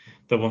anyone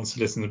that wants to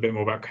listen a bit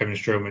more about Kevin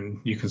Strillman,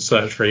 you can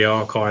search for the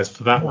archives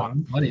for that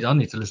one. I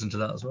need to listen to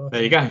that as well.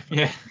 There you go.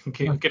 Yeah,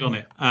 get on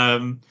it.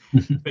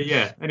 But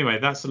yeah, anyway,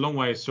 that's a long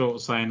way of sort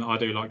of saying I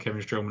do like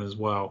Kevin Strillman as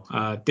well.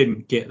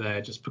 Didn't get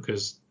there just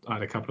because I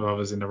had a couple of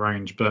others in the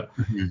range, but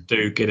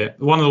do get it.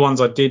 One of the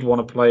ones I did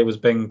want to play was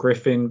Ben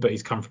Griffin, but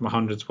he's come from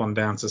 100s one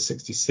down to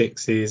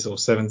 66s or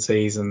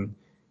 70s, and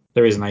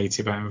there is an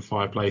 80 about him in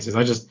 5 places.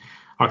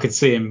 I could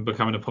see him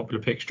becoming a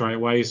popular pick straight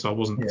away, so I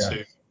wasn't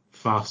too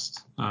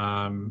fussed.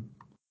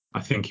 I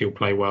think he'll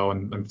play well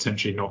and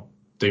potentially not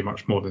do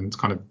much more than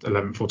kind of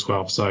 11th or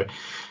 12th. So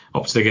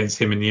opted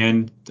against him in the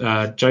end.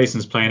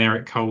 Jason's playing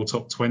Eric Cole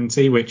top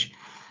 20, which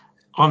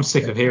I'm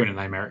sick of hearing the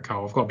name Eric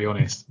Cole. I've got to be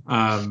honest.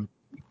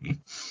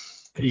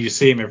 You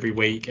see him every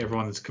week.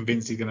 Everyone's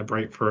convinced he's going to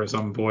break through at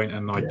some point,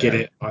 and I get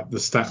it. Like, the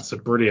stats are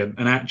brilliant.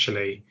 And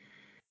actually,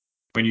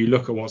 when you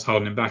look at what's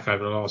holding him back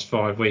over the last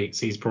 5 weeks,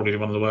 he's probably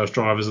one of the worst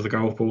drivers of the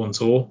golf ball on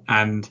tour.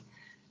 And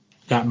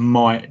that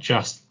might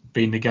just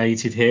be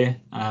negated here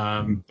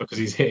because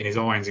he's hitting his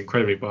irons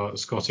incredibly well at the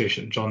Scottish,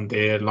 at John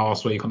Deere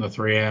last week on the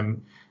 3M,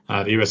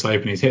 the US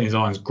Open. He's hitting his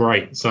irons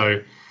great.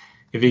 So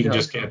if he can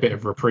just get a bit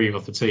of reprieve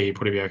off the tee, he'd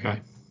probably be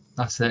okay.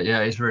 That's it.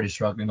 Yeah, he's really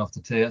struggling off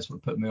the tee. That's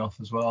what put me off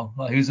as well.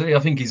 Like, I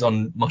think he's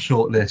on my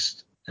short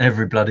list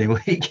every bloody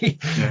week.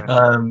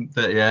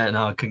 But yeah,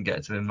 no, I couldn't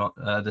get to him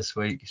this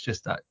week. It's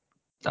just that,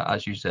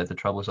 as you said, the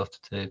troubles off the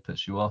tee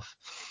puts you off.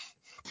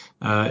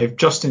 If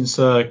Justin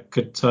Sir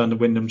could turn the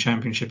Wyndham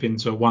Championship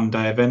into a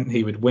one-day event,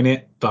 he would win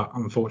it. But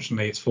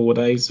unfortunately, it's 4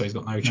 days, so he's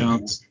got no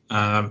chance.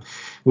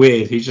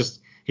 Weird. He's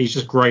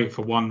just great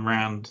for one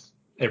round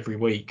every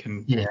week,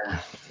 and Yeah.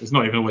 it's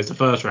not even always the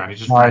first round. He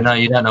just No,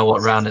 you don't know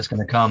what round it's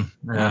going to come.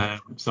 Yeah.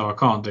 so I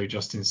can't do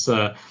Justin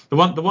Sir. The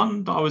one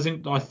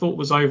that I thought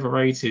was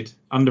underrated,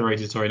 in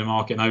the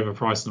market and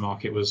overpriced in the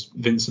market was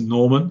Vincent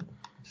Norman.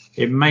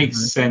 It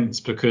makes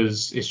sense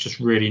because it's just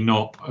really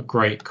not a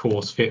great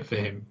course fit for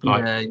him.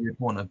 Yeah, you'd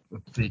want a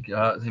big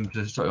him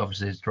to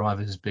obviously his drive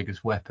is his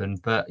biggest weapon.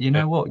 But you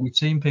know what? You've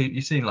seen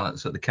like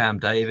sort of the Cam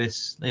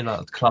Davis, they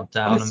like to club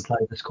down and play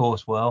this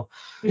course well.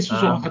 This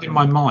was what I had in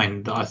my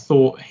mind, that I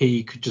thought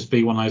he could just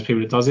be one of those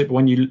people that does it. But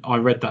when I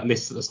read that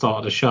list at the start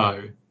of the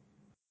show,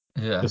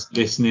 just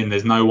listening,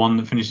 there's no one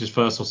that finishes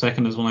first or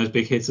second as one of those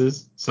big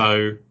hitters.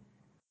 So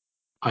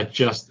it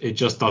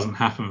just doesn't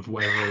happen for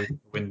whatever reason.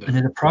 And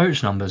his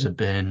approach numbers have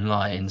been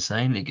like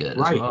insanely good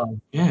as well.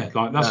 Yeah,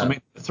 like that's what I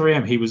mean.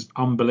 3M, he was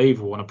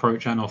unbelievable on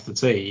approach and off the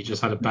tee. He just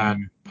had a bad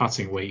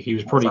putting week. He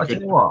was probably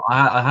good. You know what?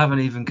 I haven't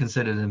even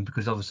considered him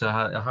because obviously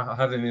I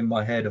have him in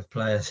my head of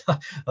players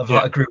of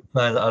like a group of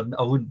players that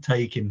I wouldn't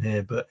take him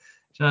here. But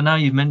now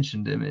you've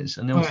mentioned him, his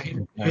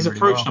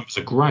approach numbers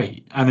are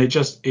great, and it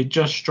just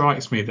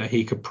strikes me that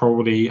he could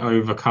probably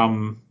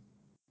overcome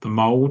the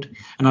mould.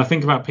 And I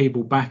think about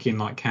people back in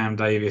like Cam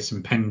Davis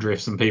and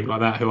Pendriths and people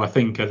like that who I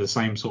think are the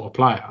same sort of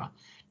player,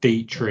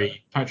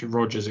 Dietrich, Patrick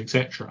Rogers,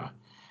 etc.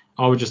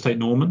 I would just take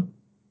Norman.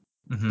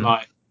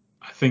 Like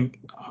I think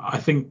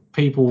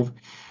people.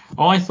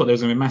 I thought there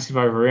was going to be a massive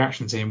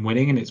overreaction to him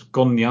winning, and it's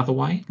gone the other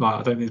way. Like I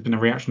don't think there's been a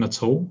reaction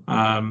at all.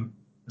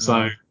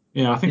 So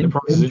yeah, I think the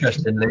price is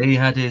interestingly, he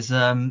had his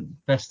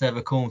best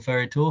ever Corn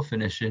Ferry Tour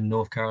finish in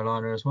North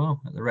Carolina as well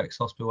at the Rex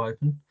Hospital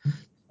Open.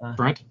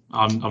 Brad,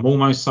 I'm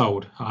almost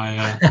sold.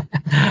 I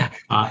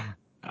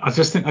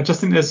just think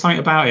there's something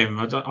about him.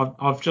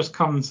 I've just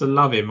come to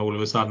love him all of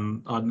a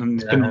sudden, and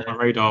it's been on my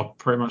radar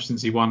pretty much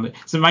since he won.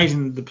 It's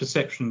amazing the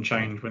perception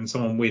change when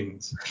someone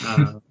wins.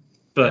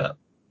 But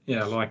I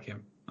like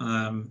him.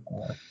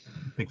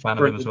 Big fan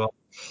of him as well.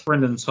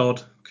 Brendan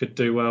Todd could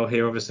do well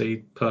here.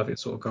 Obviously, perfect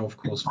sort of golf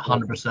course.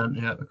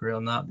 100%. Yeah, agree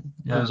on that.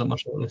 Yeah, it was on my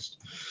short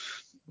list.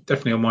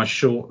 Definitely on my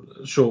short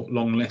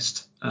long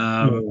list.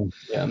 Mine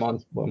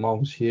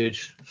was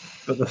huge.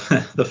 But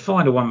the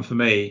final one for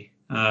me,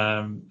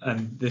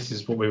 and this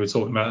is what we were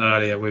talking about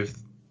earlier we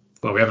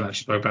haven't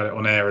actually spoke about it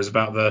on air, is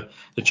about the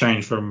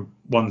change from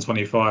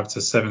 125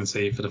 to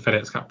 70 for the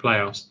FedEx Cup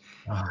playoffs.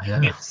 Oh,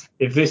 yeah.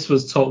 If this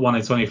was top 1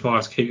 in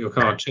 25 to keep your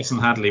card, Chesson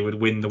Hadley would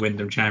win the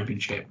Wyndham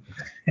Championship.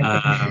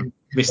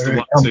 Mr.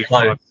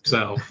 125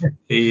 himself.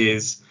 He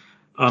is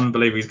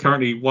unbelievable. He's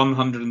currently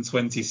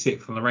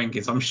 126th on the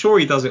rankings. I'm sure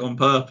he does it on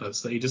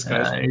purpose. That he just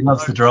goes. He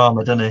loves the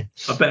drama, doesn't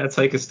he? I better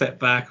take a step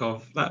back.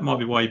 That might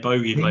be why he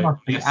bogeyed. He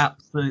must be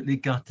absolutely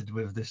gutted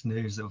with this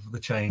news of the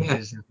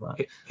changes.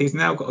 Yeah. He's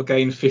now got to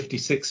gain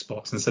 56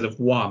 spots instead of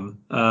 1.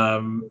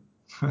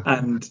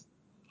 And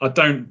I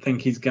don't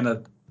think he's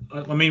gonna.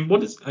 I mean,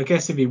 I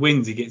guess if he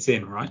wins, he gets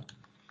in, right?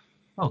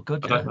 Oh,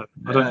 good. I don't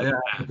know.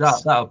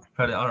 That'll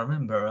propel it. I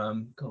remember.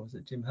 Was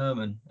it Jim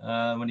Herman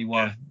when he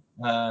won?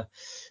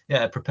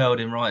 Propelled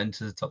him right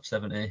into the top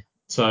 70.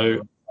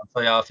 So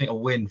I think a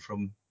win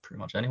from pretty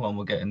much anyone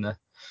will get in there.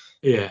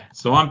 Yeah.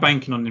 So I'm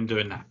banking on him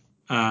doing that.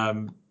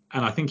 And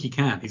I think he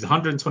can. He's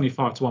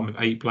 125 to 1 with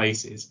 8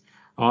 places.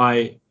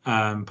 I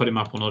put him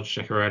up on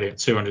oddschecker earlier at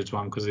 200 to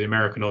 1 because the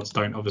American odds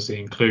don't obviously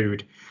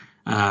include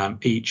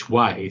each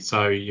way.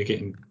 So you're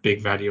getting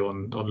big value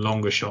on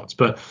longer shots.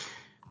 But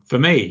for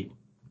me,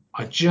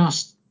 I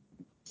just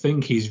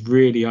think he's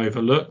really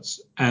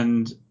overlooked.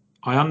 And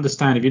I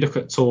understand if you look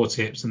at tour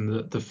tips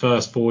and the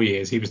first 4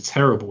 years, he was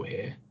terrible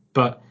here.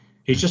 But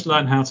he's just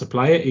learned how to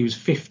play it. He was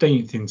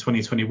 15th in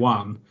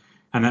 2021,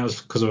 and that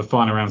was because of a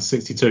final round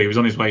 62. He was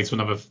on his way to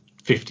another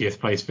 50th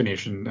place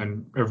finish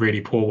and a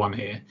really poor one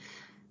here.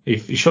 He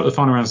shot the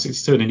final round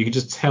 62, and then you can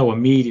just tell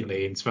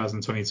immediately in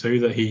 2022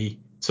 that he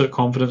took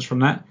confidence from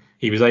that.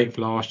 He was 8th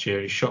last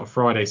year. He shot a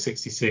Friday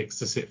 66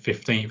 to sit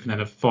 15th, and then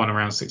a final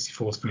round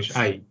 64 to finish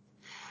 8th.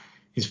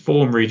 His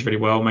form reads really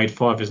well, made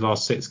 5 of his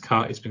last 6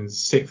 cut. He's been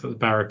 6th at the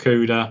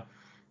Barracuda.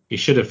 He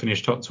should have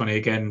finished top 20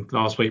 again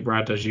last week,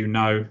 Brad, as you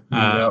know.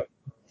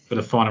 But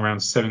a final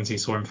round 70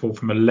 saw him fall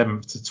from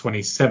 11th to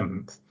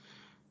 27th.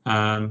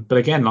 But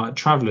again, like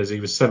Travellers, he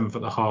was 7th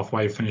at the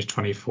halfway, finished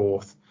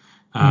 24th.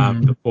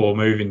 The poor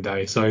moving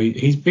day. So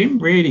he's been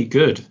really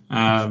good.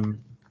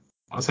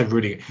 I'd say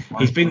really good.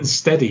 He's been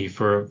steady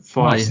for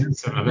 5, 6,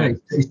 7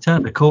 events. He's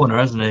turned the corner,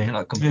 hasn't he?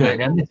 Like completely.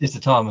 Yeah. And this is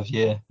the time of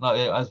year. Like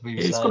as we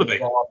were saying,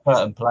 there are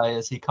certain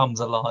players, he comes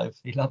alive.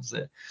 He loves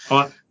it.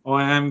 I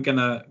am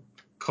gonna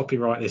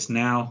copyright this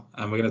now,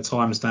 and we're going to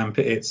timestamp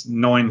it. It's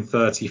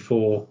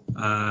 9:34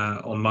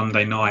 on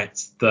Monday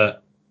night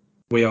that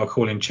we are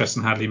calling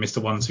Chesson Hadley Mr.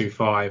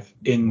 125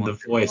 in the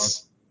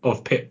voice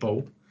of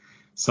Pitbull.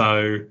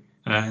 So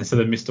instead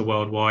of Mr.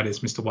 Worldwide, it's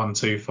Mr.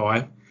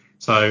 125.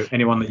 So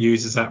anyone that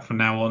uses that from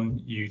now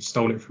on, you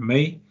stole it from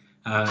me.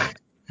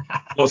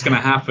 What's going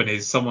to happen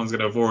is someone's going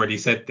to have already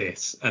said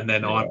this, and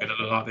then I'm going to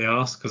look like the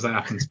arse because that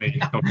happened to me a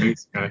couple of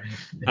weeks ago.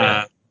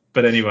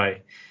 But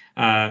anyway.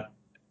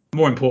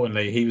 More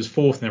importantly, he was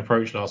 4th in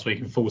approach last week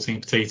and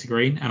 14th tee to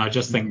green, and I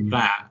just think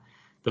that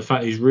the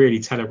fact he's really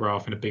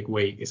telegraphing a big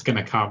week, it's going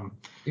to come.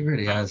 He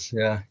really has,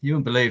 yeah. You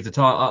wouldn't believe the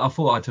time. I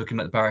thought I took him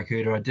at the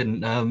Barracuda. I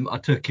didn't. I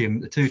took him.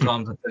 The 2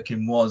 times I took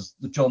him was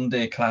the John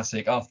Deere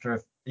Classic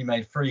after he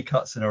made 3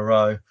 cuts in a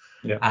row.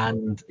 Yeah.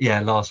 And yeah,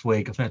 last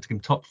week I think I took him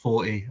top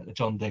 40 at the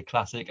John Deere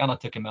Classic, and I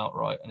took him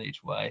outright in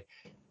each way.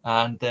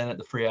 And then at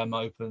the 3M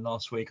Open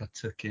last week, I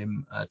took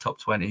him top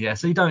 20. Yeah,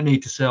 so you don't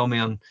need to sell me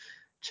on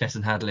Chess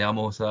and Hadley. I'm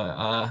also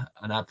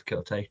an advocate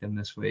of taking him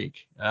this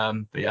week.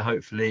 But yeah,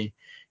 hopefully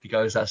he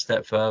goes that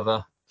step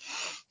further.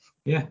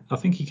 Yeah, I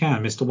think he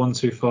can, Mr.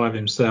 125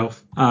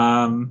 himself.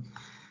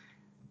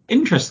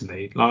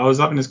 Interestingly, like I was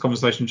having this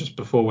conversation just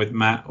before with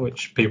Matt,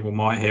 which people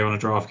might hear on a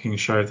DraftKings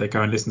show if they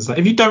go and listen to that.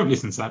 If you don't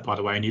listen to that, by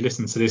the way, and you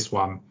listen to this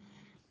one,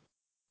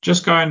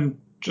 just go and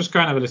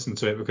have a listen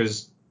to it,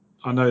 because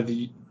I know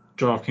the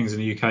DraftKings in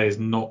the UK is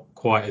not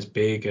quite as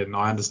big, and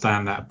I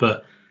understand that,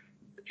 but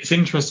it's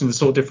interesting the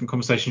sort of different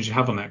conversations you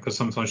have on that, because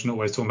sometimes you're not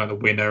always talking about the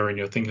winner and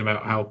you're thinking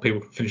about how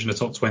people can finish in the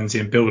top 20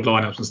 and build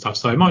lineups and stuff.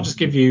 So it might just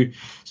give you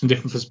some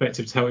different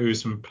perspective to help you with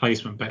some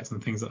placement bets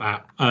and things like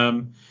that.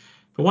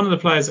 But one of the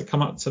players that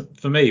come up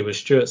for me was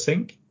Stuart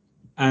Sink,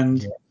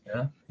 and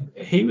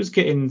he was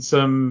getting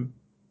some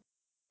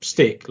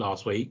stick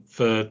last week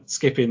for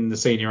skipping the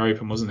Senior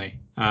Open, wasn't he?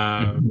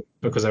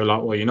 Because they were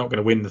like, well, you're not going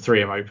to win the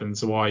 3M Open,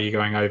 so why are you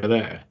going over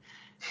there?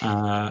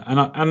 And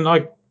I,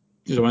 to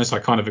be honest, I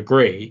kind of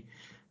agree.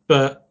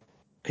 But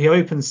he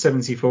opened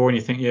 74, and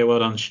you think, yeah, well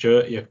done,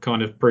 Stuart. You've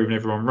kind of proven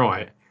everyone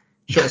right.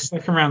 Shot a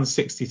second round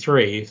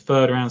 63,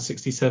 third round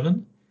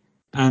 67,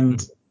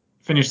 and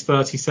finished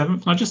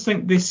 37th. And I just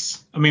think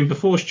this, I mean,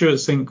 before Stuart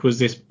Sink was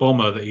this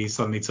bomber that he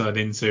suddenly turned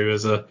into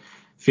as a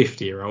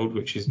 50-year-old,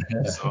 which is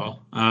bizarre.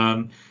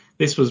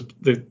 This was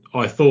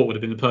I thought would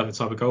have been the perfect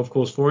type of golf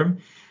course for him.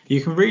 You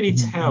can really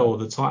tell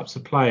the types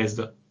of players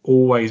that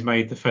always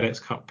made the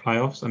FedEx Cup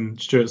playoffs, and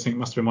Stuart Sink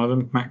must have been one of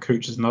them. Matt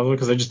Cooch is another,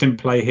 because they just didn't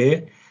play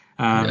here.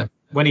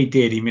 When he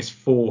did, he missed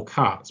 4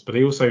 cuts, but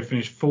he also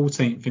finished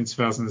 14th in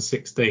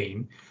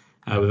 2016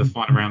 with a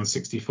final round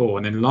 64.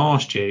 And then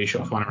last year, he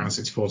shot a final round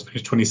 64 to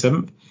finish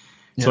 27th.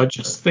 So I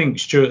just think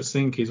Stuart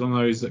Sink is one of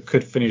those that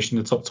could finish in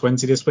the top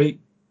 20 this week.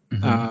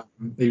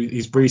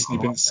 He's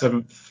recently been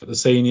 7th at the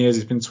seniors.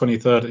 He's been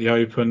 23rd at the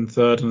Open,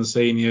 3rd in the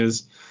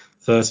seniors,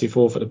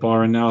 34th at the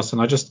Byron Nelson.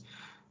 I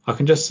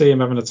can just see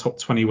him having a top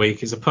 20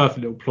 week. It's a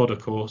perfect little plodder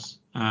course.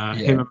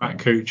 Him and Matt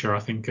Kuchar, I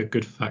think, are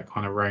good for that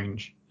kind of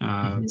range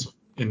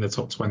in the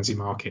top 20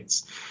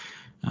 markets.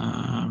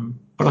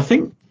 But I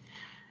think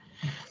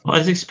I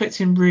was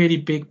expecting really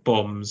big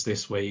bombs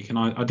this week, and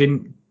I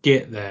didn't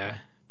get there,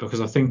 because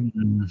I think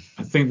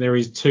there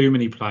is too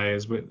many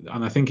players,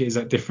 and I think it is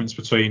that difference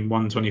between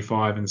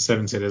 125 and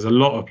 70. There's a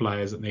lot of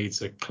players that need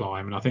to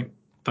climb, and I think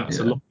that's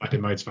a lot of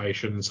added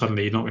motivation. And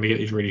suddenly you're not going to get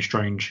these really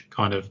strange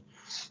kind of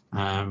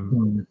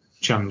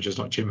challenges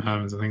like Jim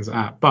Herman's and things like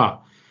that.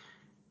 But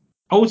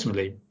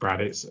ultimately, Brad,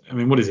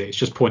 what is it? It's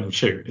just point and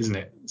shoot, isn't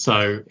it?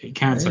 So it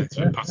can turn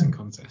into a putting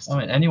contest. I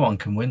mean, anyone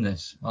can win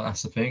this.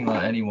 That's the thing.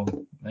 Like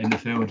anyone in the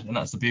field, and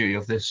that's the beauty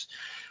of this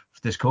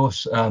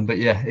course. But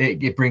yeah,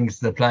 it brings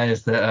the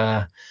players that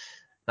are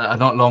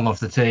not long off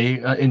the tee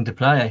into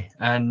play.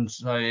 And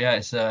so yeah,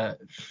 it's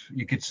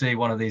you could see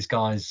one of these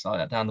guys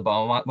down the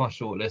bottom. My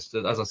short list,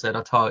 as I said,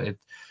 I targeted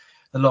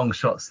the long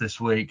shots this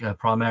week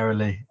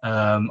primarily.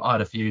 I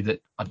had a few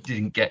that I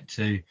didn't get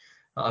to.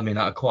 I mean,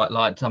 I quite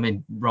liked. I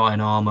mean,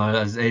 Ryan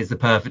Armour is the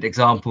perfect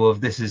example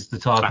of this is the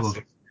type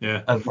Classic.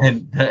 of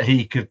event that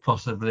he could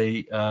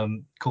possibly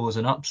cause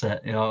an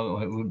upset. You know,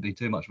 it wouldn't be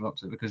too much of an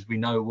upset because we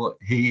know what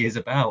he is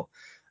about.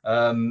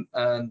 And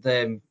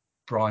then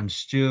Brian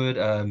Stewart,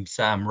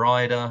 Sam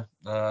Ryder,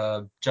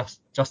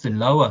 Justin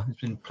Lower has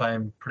been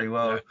playing pretty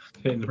well.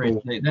 Hitting the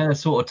ball. They're the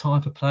sort of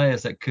type of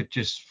players that could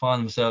just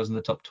find themselves in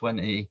the top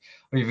 20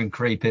 or even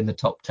creep in the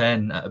top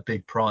 10 at a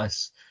big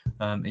price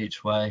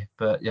each way.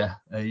 But yeah,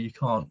 you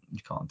can't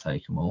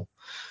take them all.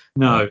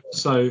 No.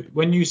 So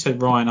when you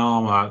said Ryan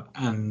Armour,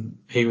 and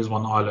he was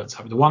one I looked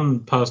at, the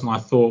one person I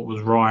thought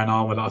was Ryan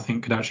Armour that I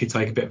think could actually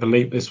take a bit of a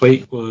leap this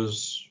week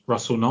was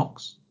Russell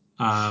Knox.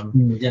 I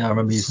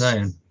remember you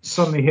saying.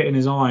 Suddenly hitting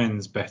his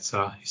irons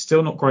better. He's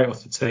still not great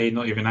off the tee,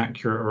 not even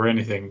accurate or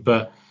anything,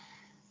 but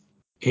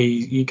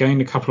he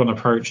gained a couple on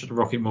approach at the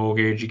Rocket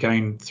Mortgage. He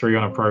gained 3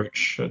 on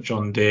approach at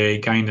John Deere. He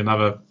gained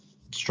another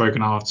stroke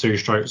and a half, 2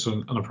 strokes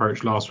on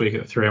approach last week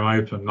at the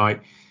 3M Open.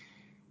 Like,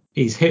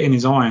 he's hitting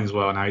his irons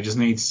well now. He just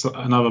needs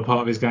another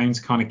part of his game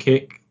to kind of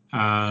kick.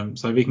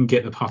 So if he can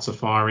get the putter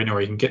firing, or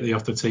he can get the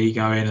off the tee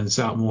going and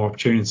set up more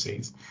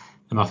opportunities,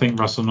 and I think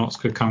Russell Knox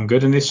could come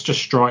good. And this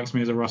just strikes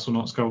me as a Russell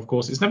Knox golf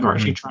course. It's never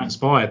actually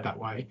transpired that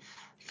way.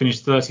 He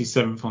finished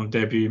 37th on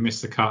debut,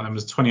 missed the cut, then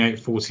was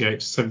 28th, 48th,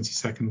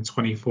 72nd,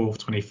 24th,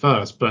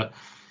 21st. But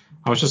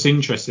I was just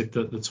interested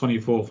that the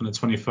 24th and the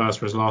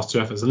 21st were his last 2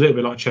 efforts. A little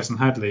bit like Chess and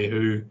Hadley,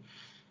 who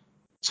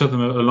took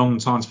them a long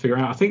time to figure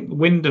out. I think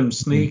Wyndham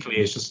sneakily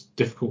is just a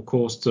difficult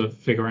course to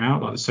figure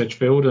out, like the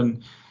Sedgefield.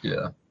 And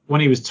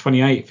when he was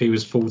 28th, he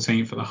was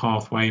 14th at the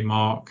halfway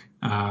mark.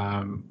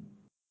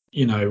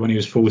 When he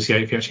was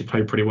 48th, he actually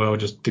played pretty well,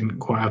 just didn't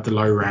quite have the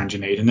low round you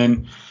need. And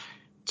then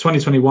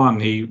 2021,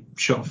 he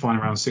shot a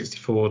final round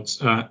 64.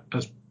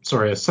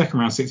 A second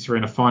round 63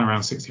 and a final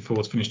round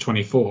 64 to finish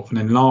 24th. And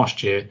then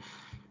last year,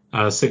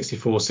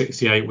 64,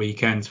 68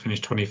 weekend to finish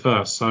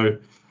 21st. So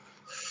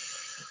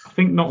I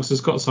think Knox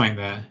has got something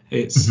there.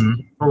 It's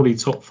probably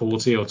top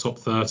 40 or top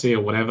 30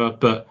 or whatever,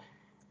 but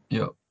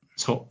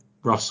top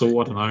Russell,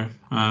 I don't know.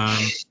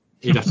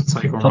 He'd have to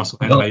take on Russell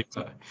Henley,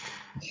 but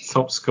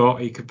top Scott,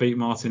 he could beat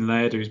Martin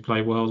Laird, who's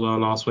played well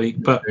last week.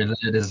 But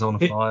Laird is on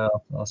fire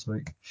last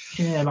week.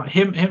 Yeah, like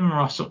him and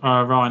Russell,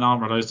 Ryan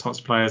Armour, those types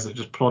of players that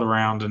just plod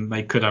around and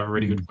they could have a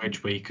really good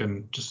wedge week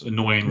and just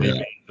annoyingly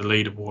beat the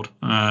leaderboard.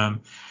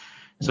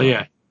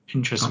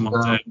 Interesting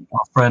one there.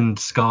 Our friend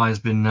Sky has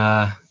been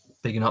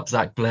bigging up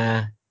Zach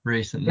Blair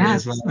recently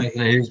as well.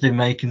 He's been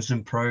making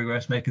some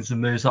progress, making some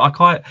moves. I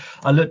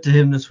looked at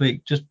him this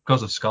week just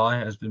because of Sky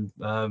has been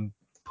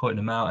putting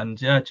him out, and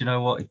do you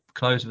know what? He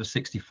closed with a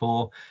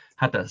 64,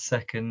 had that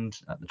second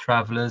at the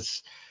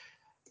Travellers.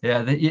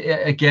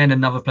 Again,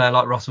 another player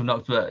like Russell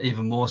Knox, but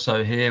even more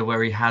so here,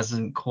 where he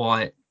hasn't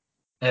quite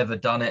ever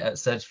done it at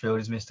Sedgefield.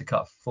 He's missed a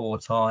cut 4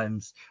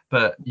 times,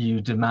 but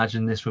you'd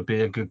imagine this would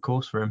be a good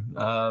course for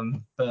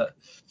him. But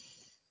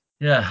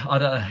yeah, I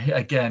don't.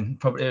 Again,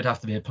 probably it would have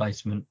to be a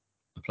placement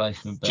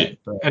bet.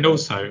 And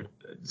also,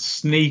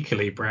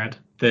 sneakily, Brad,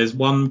 there's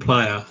one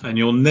player, and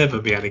you'll never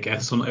be able to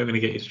guess. So I'm not even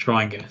going to get you to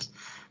try and guess.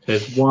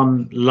 There's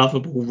one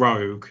lovable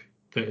rogue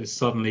that has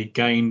suddenly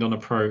gained on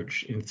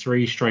approach in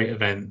 3 straight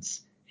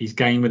events. He's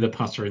gained with a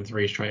putter in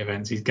 3 straight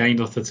events. He's gained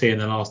off the tee in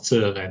the last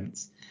 2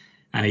 events.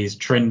 And he's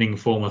trending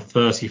form of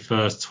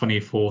 31st,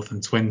 24th,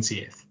 and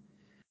 20th.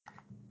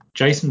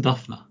 Jason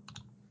Duffner.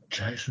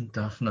 Jason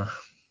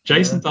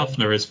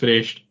Duffner has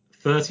finished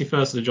 31st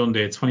at the John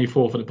Deere,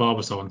 24th at the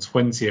Barbasol, and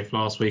 20th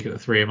last week at the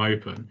 3M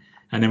Open.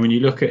 And then when you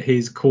look at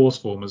his course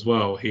form as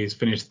well, he's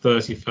finished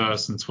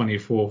 31st and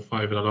 24th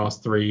over the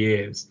last 3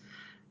 years.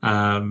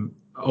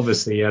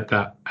 Obviously, he had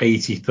that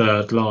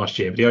 83rd last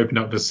year, but he opened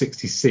up to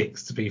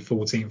 66 to be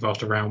 14th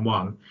after round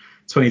 1.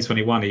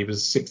 2021, he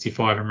was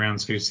 65 in round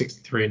 2,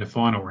 63 in the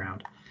final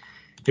round.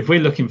 If we're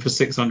looking for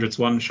 600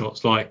 to 1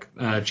 shots like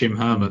Jim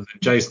Herman, then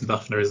Jason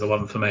Duffner is the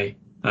one for me.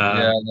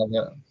 I love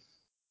it.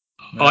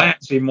 I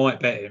actually might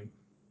bet him.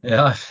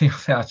 Yeah, I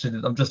think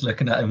actually, I'm just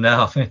looking at him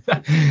now.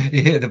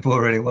 He hit the ball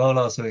really well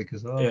last week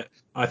as well. Yeah,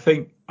 I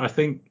think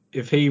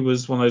if he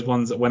was one of those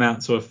ones that went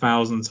out to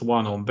 1,000 to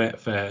 1 on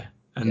Betfair,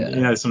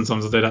 and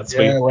sometimes I do that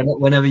tweet. Yeah,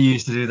 whenever you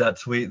used to do that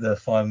tweet, the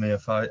find me a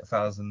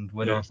 1,000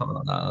 winner or something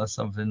like that, or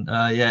something.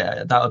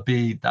 That would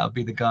be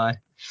the guy.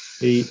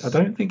 I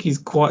don't think he's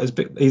quite as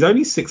big. He's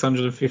only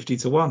 650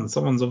 to 1.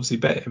 Someone's obviously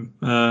bet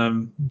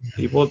him.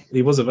 He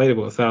was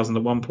available at 1,000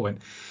 at one point.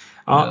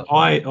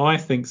 I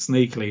think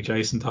sneakily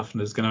Jason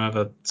Duffner is going to have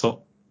a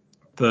top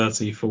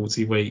 30,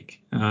 40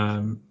 week.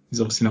 He's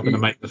obviously not going to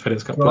make the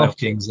FedEx Cup playoffs.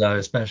 DraftKings though,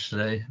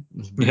 especially.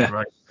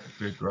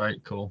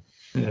 Great call.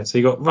 Yeah, so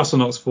you got Russell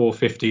Knox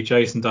 450,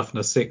 Jason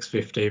Duffner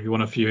 650. If you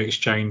want a few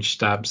exchange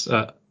stabs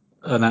at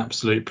an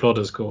absolute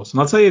plodders course, and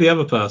I'll tell you the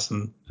other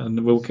person,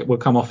 and we'll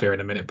come off here in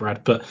a minute,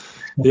 Brad. But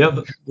the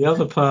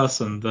other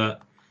person that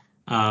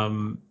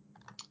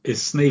is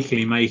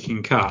sneakily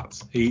making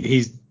cuts,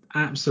 he's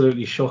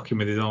absolutely shocking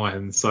with his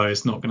irons, so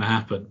it's not going to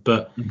happen.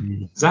 But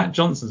Zach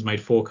Johnson's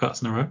made 4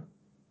 cuts in a row.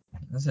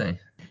 Has he?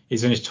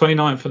 He's finished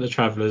 29th at the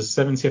Travellers,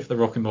 70th at the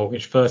Rocket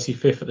Mortgage,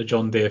 35th at the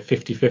John Deere,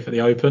 55th at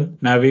the Open.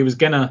 Now, if he was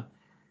going to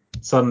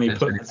suddenly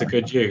put that to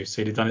good use,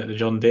 he'd have done it at the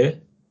John Deere.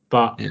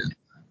 But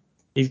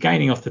he's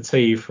gaining off the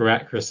tee for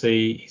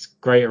accuracy. He's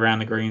great around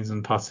the greens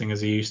and putting as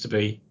he used to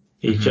be.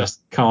 He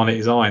just can't hit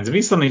his irons. If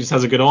he suddenly just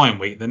has a good iron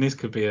week, then this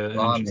could be an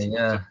interesting.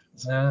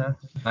 Yeah.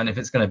 And if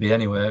it's going to be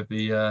anywhere, it'd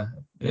be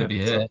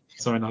here.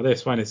 Something like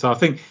this, won't it? So I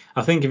think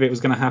if it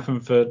was going to happen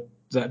for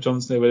Zach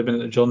Johnson, it would have been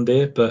at the John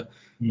Deere. But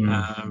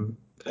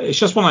it's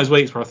just one of those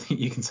weeks where I think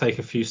you can take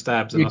a few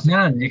stabs.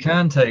 You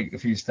can take a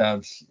few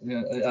stabs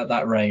at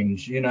that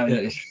range.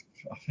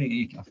 I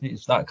think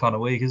it's that kind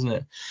of week, isn't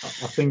it?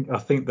 I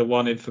think the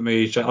one in for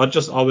me is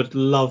I would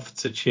love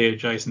to cheer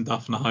Jason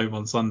Duffner home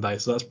on Sunday.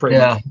 So that's pretty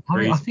much.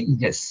 I think you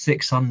get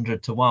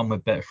 600 to 1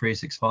 with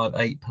Bet365,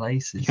 8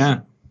 places. You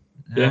can.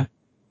 Yeah.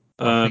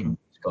 I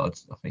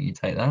think you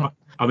take that.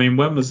 I mean,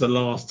 when was the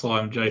last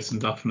time Jason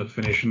Duffner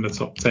finished in the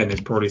top 10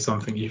 is probably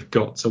something you've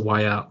got to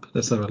weigh up.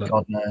 Let's have a look.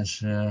 God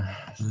knows, yeah.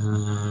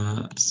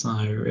 So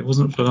it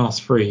wasn't for the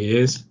last 3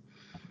 years.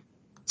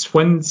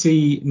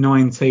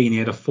 2019, he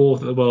had a 4th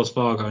at the Wells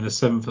Fargo and a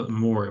 7th at the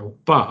Memorial.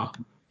 But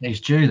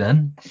he's due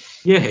then.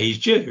 Yeah, he's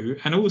due.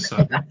 And also,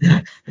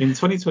 in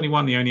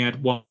 2021, he only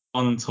had one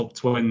top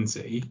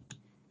 20.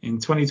 In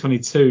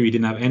 2022, he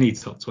didn't have any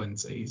top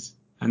 20s.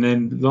 And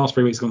then the last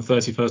 3 weeks gone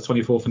 31st,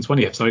 24th, and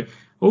 20th. So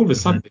all of a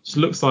sudden, it just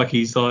looks like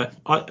he's like.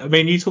 I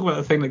mean, you talk about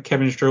the thing that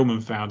Kevin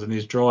Strillman found in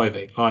his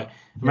driving. Like,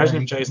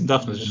 imagine if Jason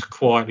Duffner just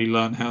quietly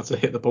learned how to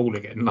hit the ball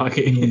again. Like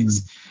it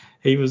is.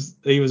 He was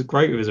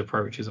great with his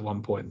approaches at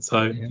one point. So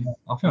I think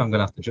I'm gonna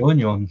have to join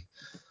you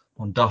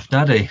on Duff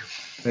Daddy.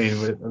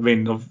 I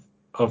mean,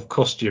 I've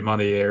cost you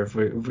money here if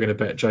we're going to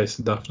bet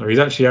Jason Duffner. He's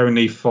actually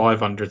only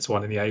 500 to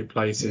 1 in the 8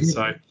 places.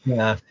 So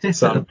yeah,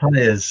 fifth at the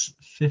Players.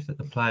 Fifth at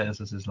the Players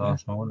was his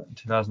last one, wasn't it?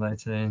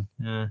 2018.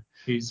 Yeah.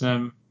 He's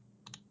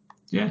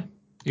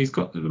he's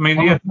got. I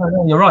mean,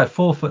 no, you're right.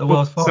 Fourth at the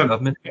World's 4%. Five.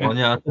 I've missed one.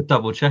 Yeah, I'm just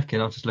double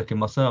checking. I'm just looking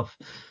myself.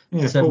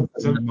 Yeah, 7th 4%.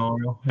 at the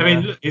Memorial. I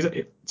mean, look,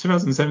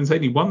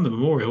 2017 he won the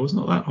Memorial. It's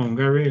not that long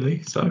ago,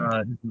 really.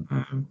 So,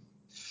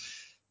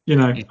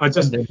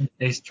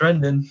 He's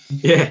trending.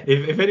 Yeah,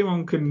 if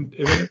anyone can,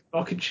 if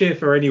I could cheer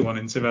for anyone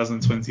in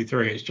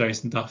 2023, it's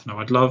Jason Duffner.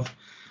 I'd love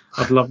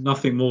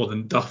nothing more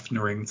than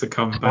Duffnering to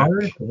come back.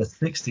 For the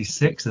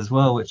 66 as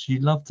well, which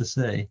you'd love to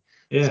see.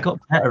 Yeah. It's got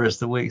better as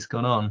the week's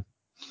gone on.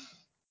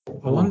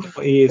 I wonder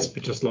what he is for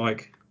just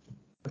like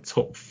a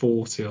top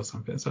 40 or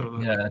something. So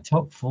yeah,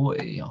 top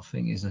 40 I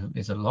think is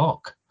a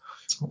lock.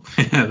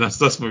 Yeah,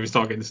 that's where we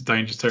start getting into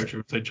dangerous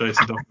territory. We say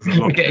Jason Duffner's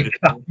a lock.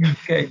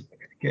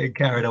 Getting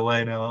carried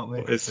away now, aren't we?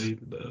 What is he?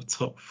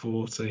 Top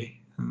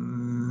 40.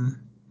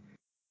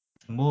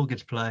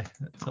 Mortgage play.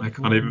 I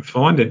can't even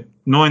find it.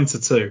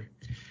 9-2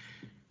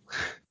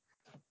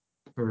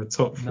 for a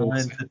top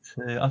 40.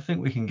 9-2. I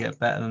think we can get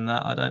better than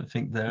that. I don't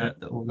think that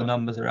all the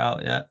numbers are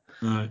out yet.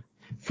 No.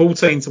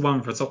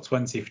 14-1 for a top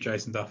 20 for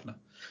Jason Duffner.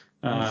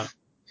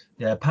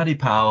 Yeah, Paddy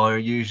Power are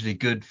usually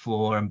good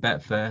for and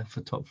Betfair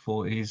for top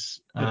 40s.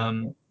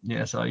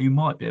 So you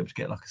might be able to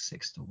get like a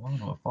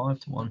 6-1 or a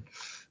 5-1.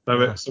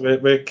 So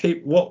we're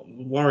what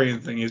worrying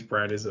thing is,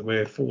 Brad, is that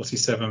we're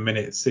 47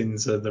 minutes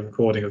into the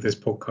recording of this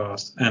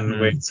podcast and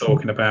we're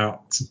talking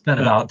about spent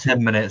about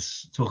 10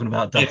 minutes talking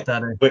about Duff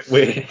Daddy.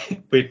 We're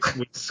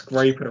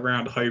scraping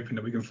around hoping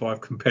that we can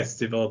find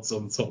competitive odds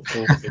on top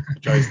 40 for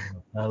Jason.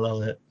 I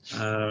love it.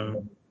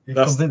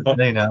 That's convinced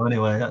me now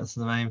anyway. That's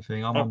the main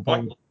thing. I'm on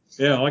board.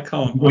 I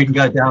can't. We can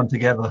go down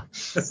together.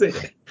 That's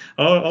it.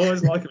 I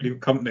always like it when you've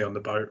got company on the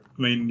boat.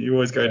 I mean, you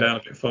always go down a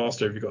bit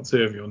faster if you've got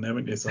two of you on there,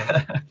 wouldn't you? So,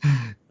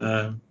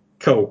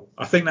 cool.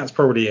 I think that's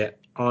probably it.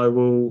 I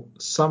will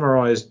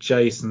summarise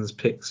Jason's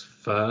picks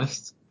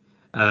first.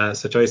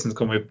 So Jason's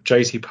gone with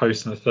JT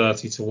Poston at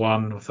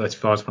 30-1 or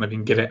 35-1 if you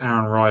can get it.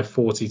 Aaron Rye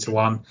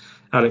 40-1.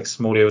 Alex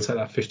Smalley will take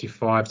that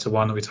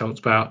 55-1 that we talked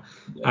about.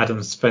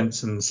 Adam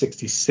Svensson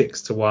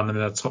 66-1, and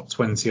then a top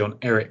 20 on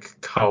Eric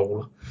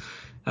Cole.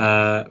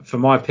 For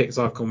my picks,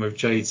 I've gone with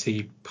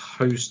JT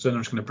Poston.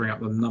 I'm just going to bring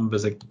up the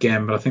numbers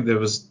again, but I think there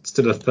was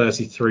still a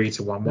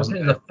 33-1, wasn't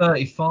there? I think there's a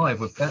 35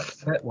 with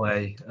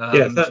Betway.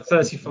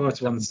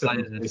 35-1,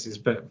 7 places.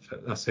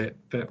 That's it,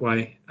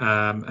 Betway.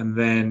 And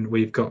then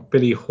we've got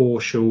Billy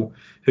Horschel,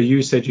 who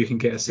you said you can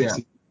get a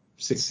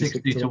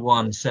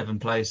 60-1, 7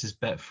 places,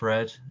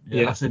 Betfred.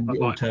 Yeah, that's in the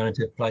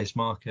alternative place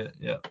market.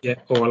 Yeah,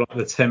 or I like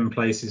the 10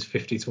 places,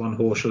 50-1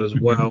 Horschel as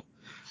well.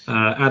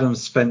 Adam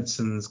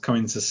Spencer's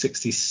coming to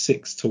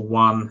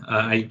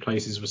 66-1, 8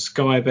 places with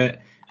Skybet,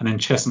 and then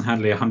Chess and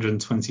Hadley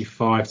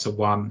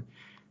 125-1.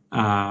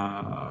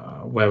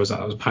 Where was that?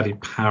 That was Paddy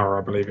Power,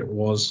 I believe it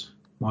was.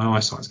 My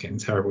eyesight's getting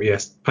terrible.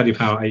 Yes, Paddy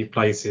Power 8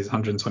 places,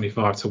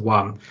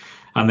 125-1.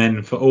 And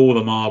then for all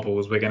the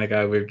marbles, we're going to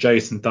go with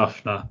Jason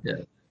Duffner.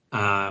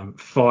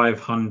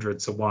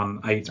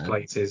 500-1, 8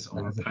 places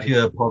on a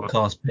pure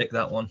podcast pick,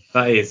 that one.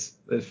 That is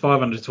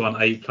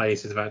 500-1, 8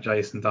 places about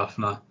Jason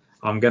Duffner.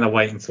 I'm going to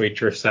wait until he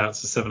drifts out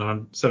to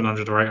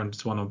 700 or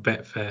 800-1 on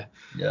Betfair.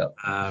 Yeah.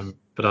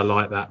 But I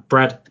like that.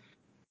 Brad,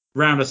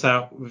 round us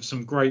out with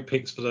some great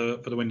picks for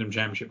the Wyndham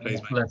Championship,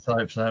 please, mate. Let's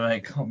hope so,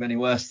 mate. Can't be any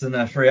worse than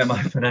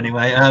 3M Open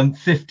anyway.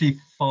 55-1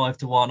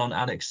 on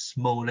Alex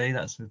Smalley.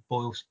 That's with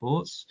Boyle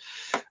Sports.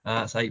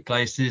 That's 8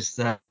 places.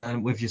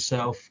 And with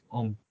yourself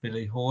on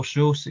Billy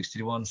Horschel,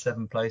 60-1,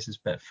 7 places,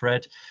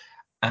 Betfred.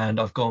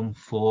 And I've gone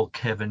for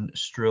Kevin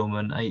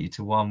Strillman,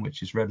 80-1,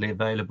 which is readily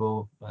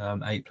available.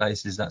 8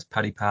 places. That's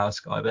Paddy Power,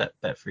 Skybet,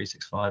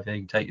 Bet365. Yeah,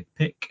 you can take your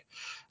pick.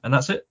 And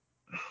that's it.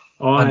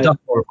 And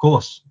Duffner, of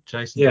course.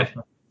 Jason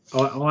Duffner.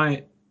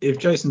 If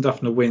Jason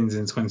Duffner wins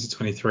in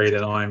 2023,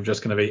 then I'm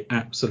just going to be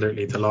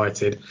absolutely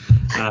delighted.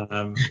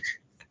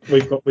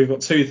 We've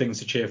got 2 things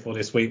to cheer for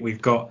this week. We've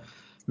got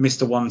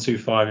Mr.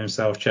 125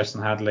 himself,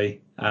 Chesson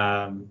Hadley,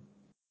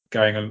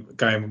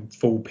 going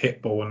full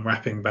pitbull and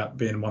rapping about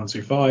being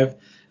 125,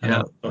 and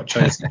then we've got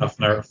Jason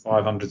Duffner at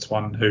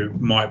 500-1, who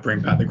might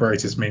bring back the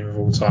greatest meme of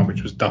all time,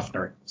 which was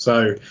Duffner.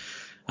 So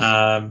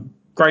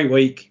great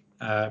week,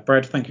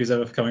 Brad. Thank you as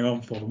ever for coming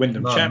on for the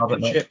Wyndham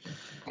Championship.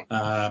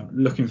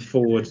 Looking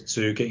forward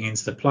to getting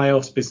into the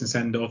playoffs, business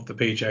end of the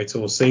PGA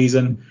Tour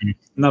season.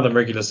 Another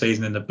regular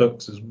season in the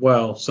books as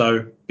well.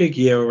 So big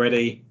year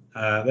already.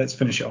 Let's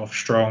finish it off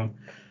strong,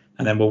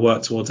 and then we'll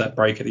work towards that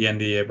break at the end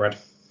of the year, Brad.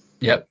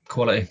 Yep,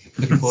 quality.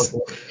 Looking forward to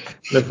it.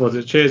 Look forward to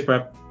it. Cheers,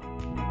 Brad.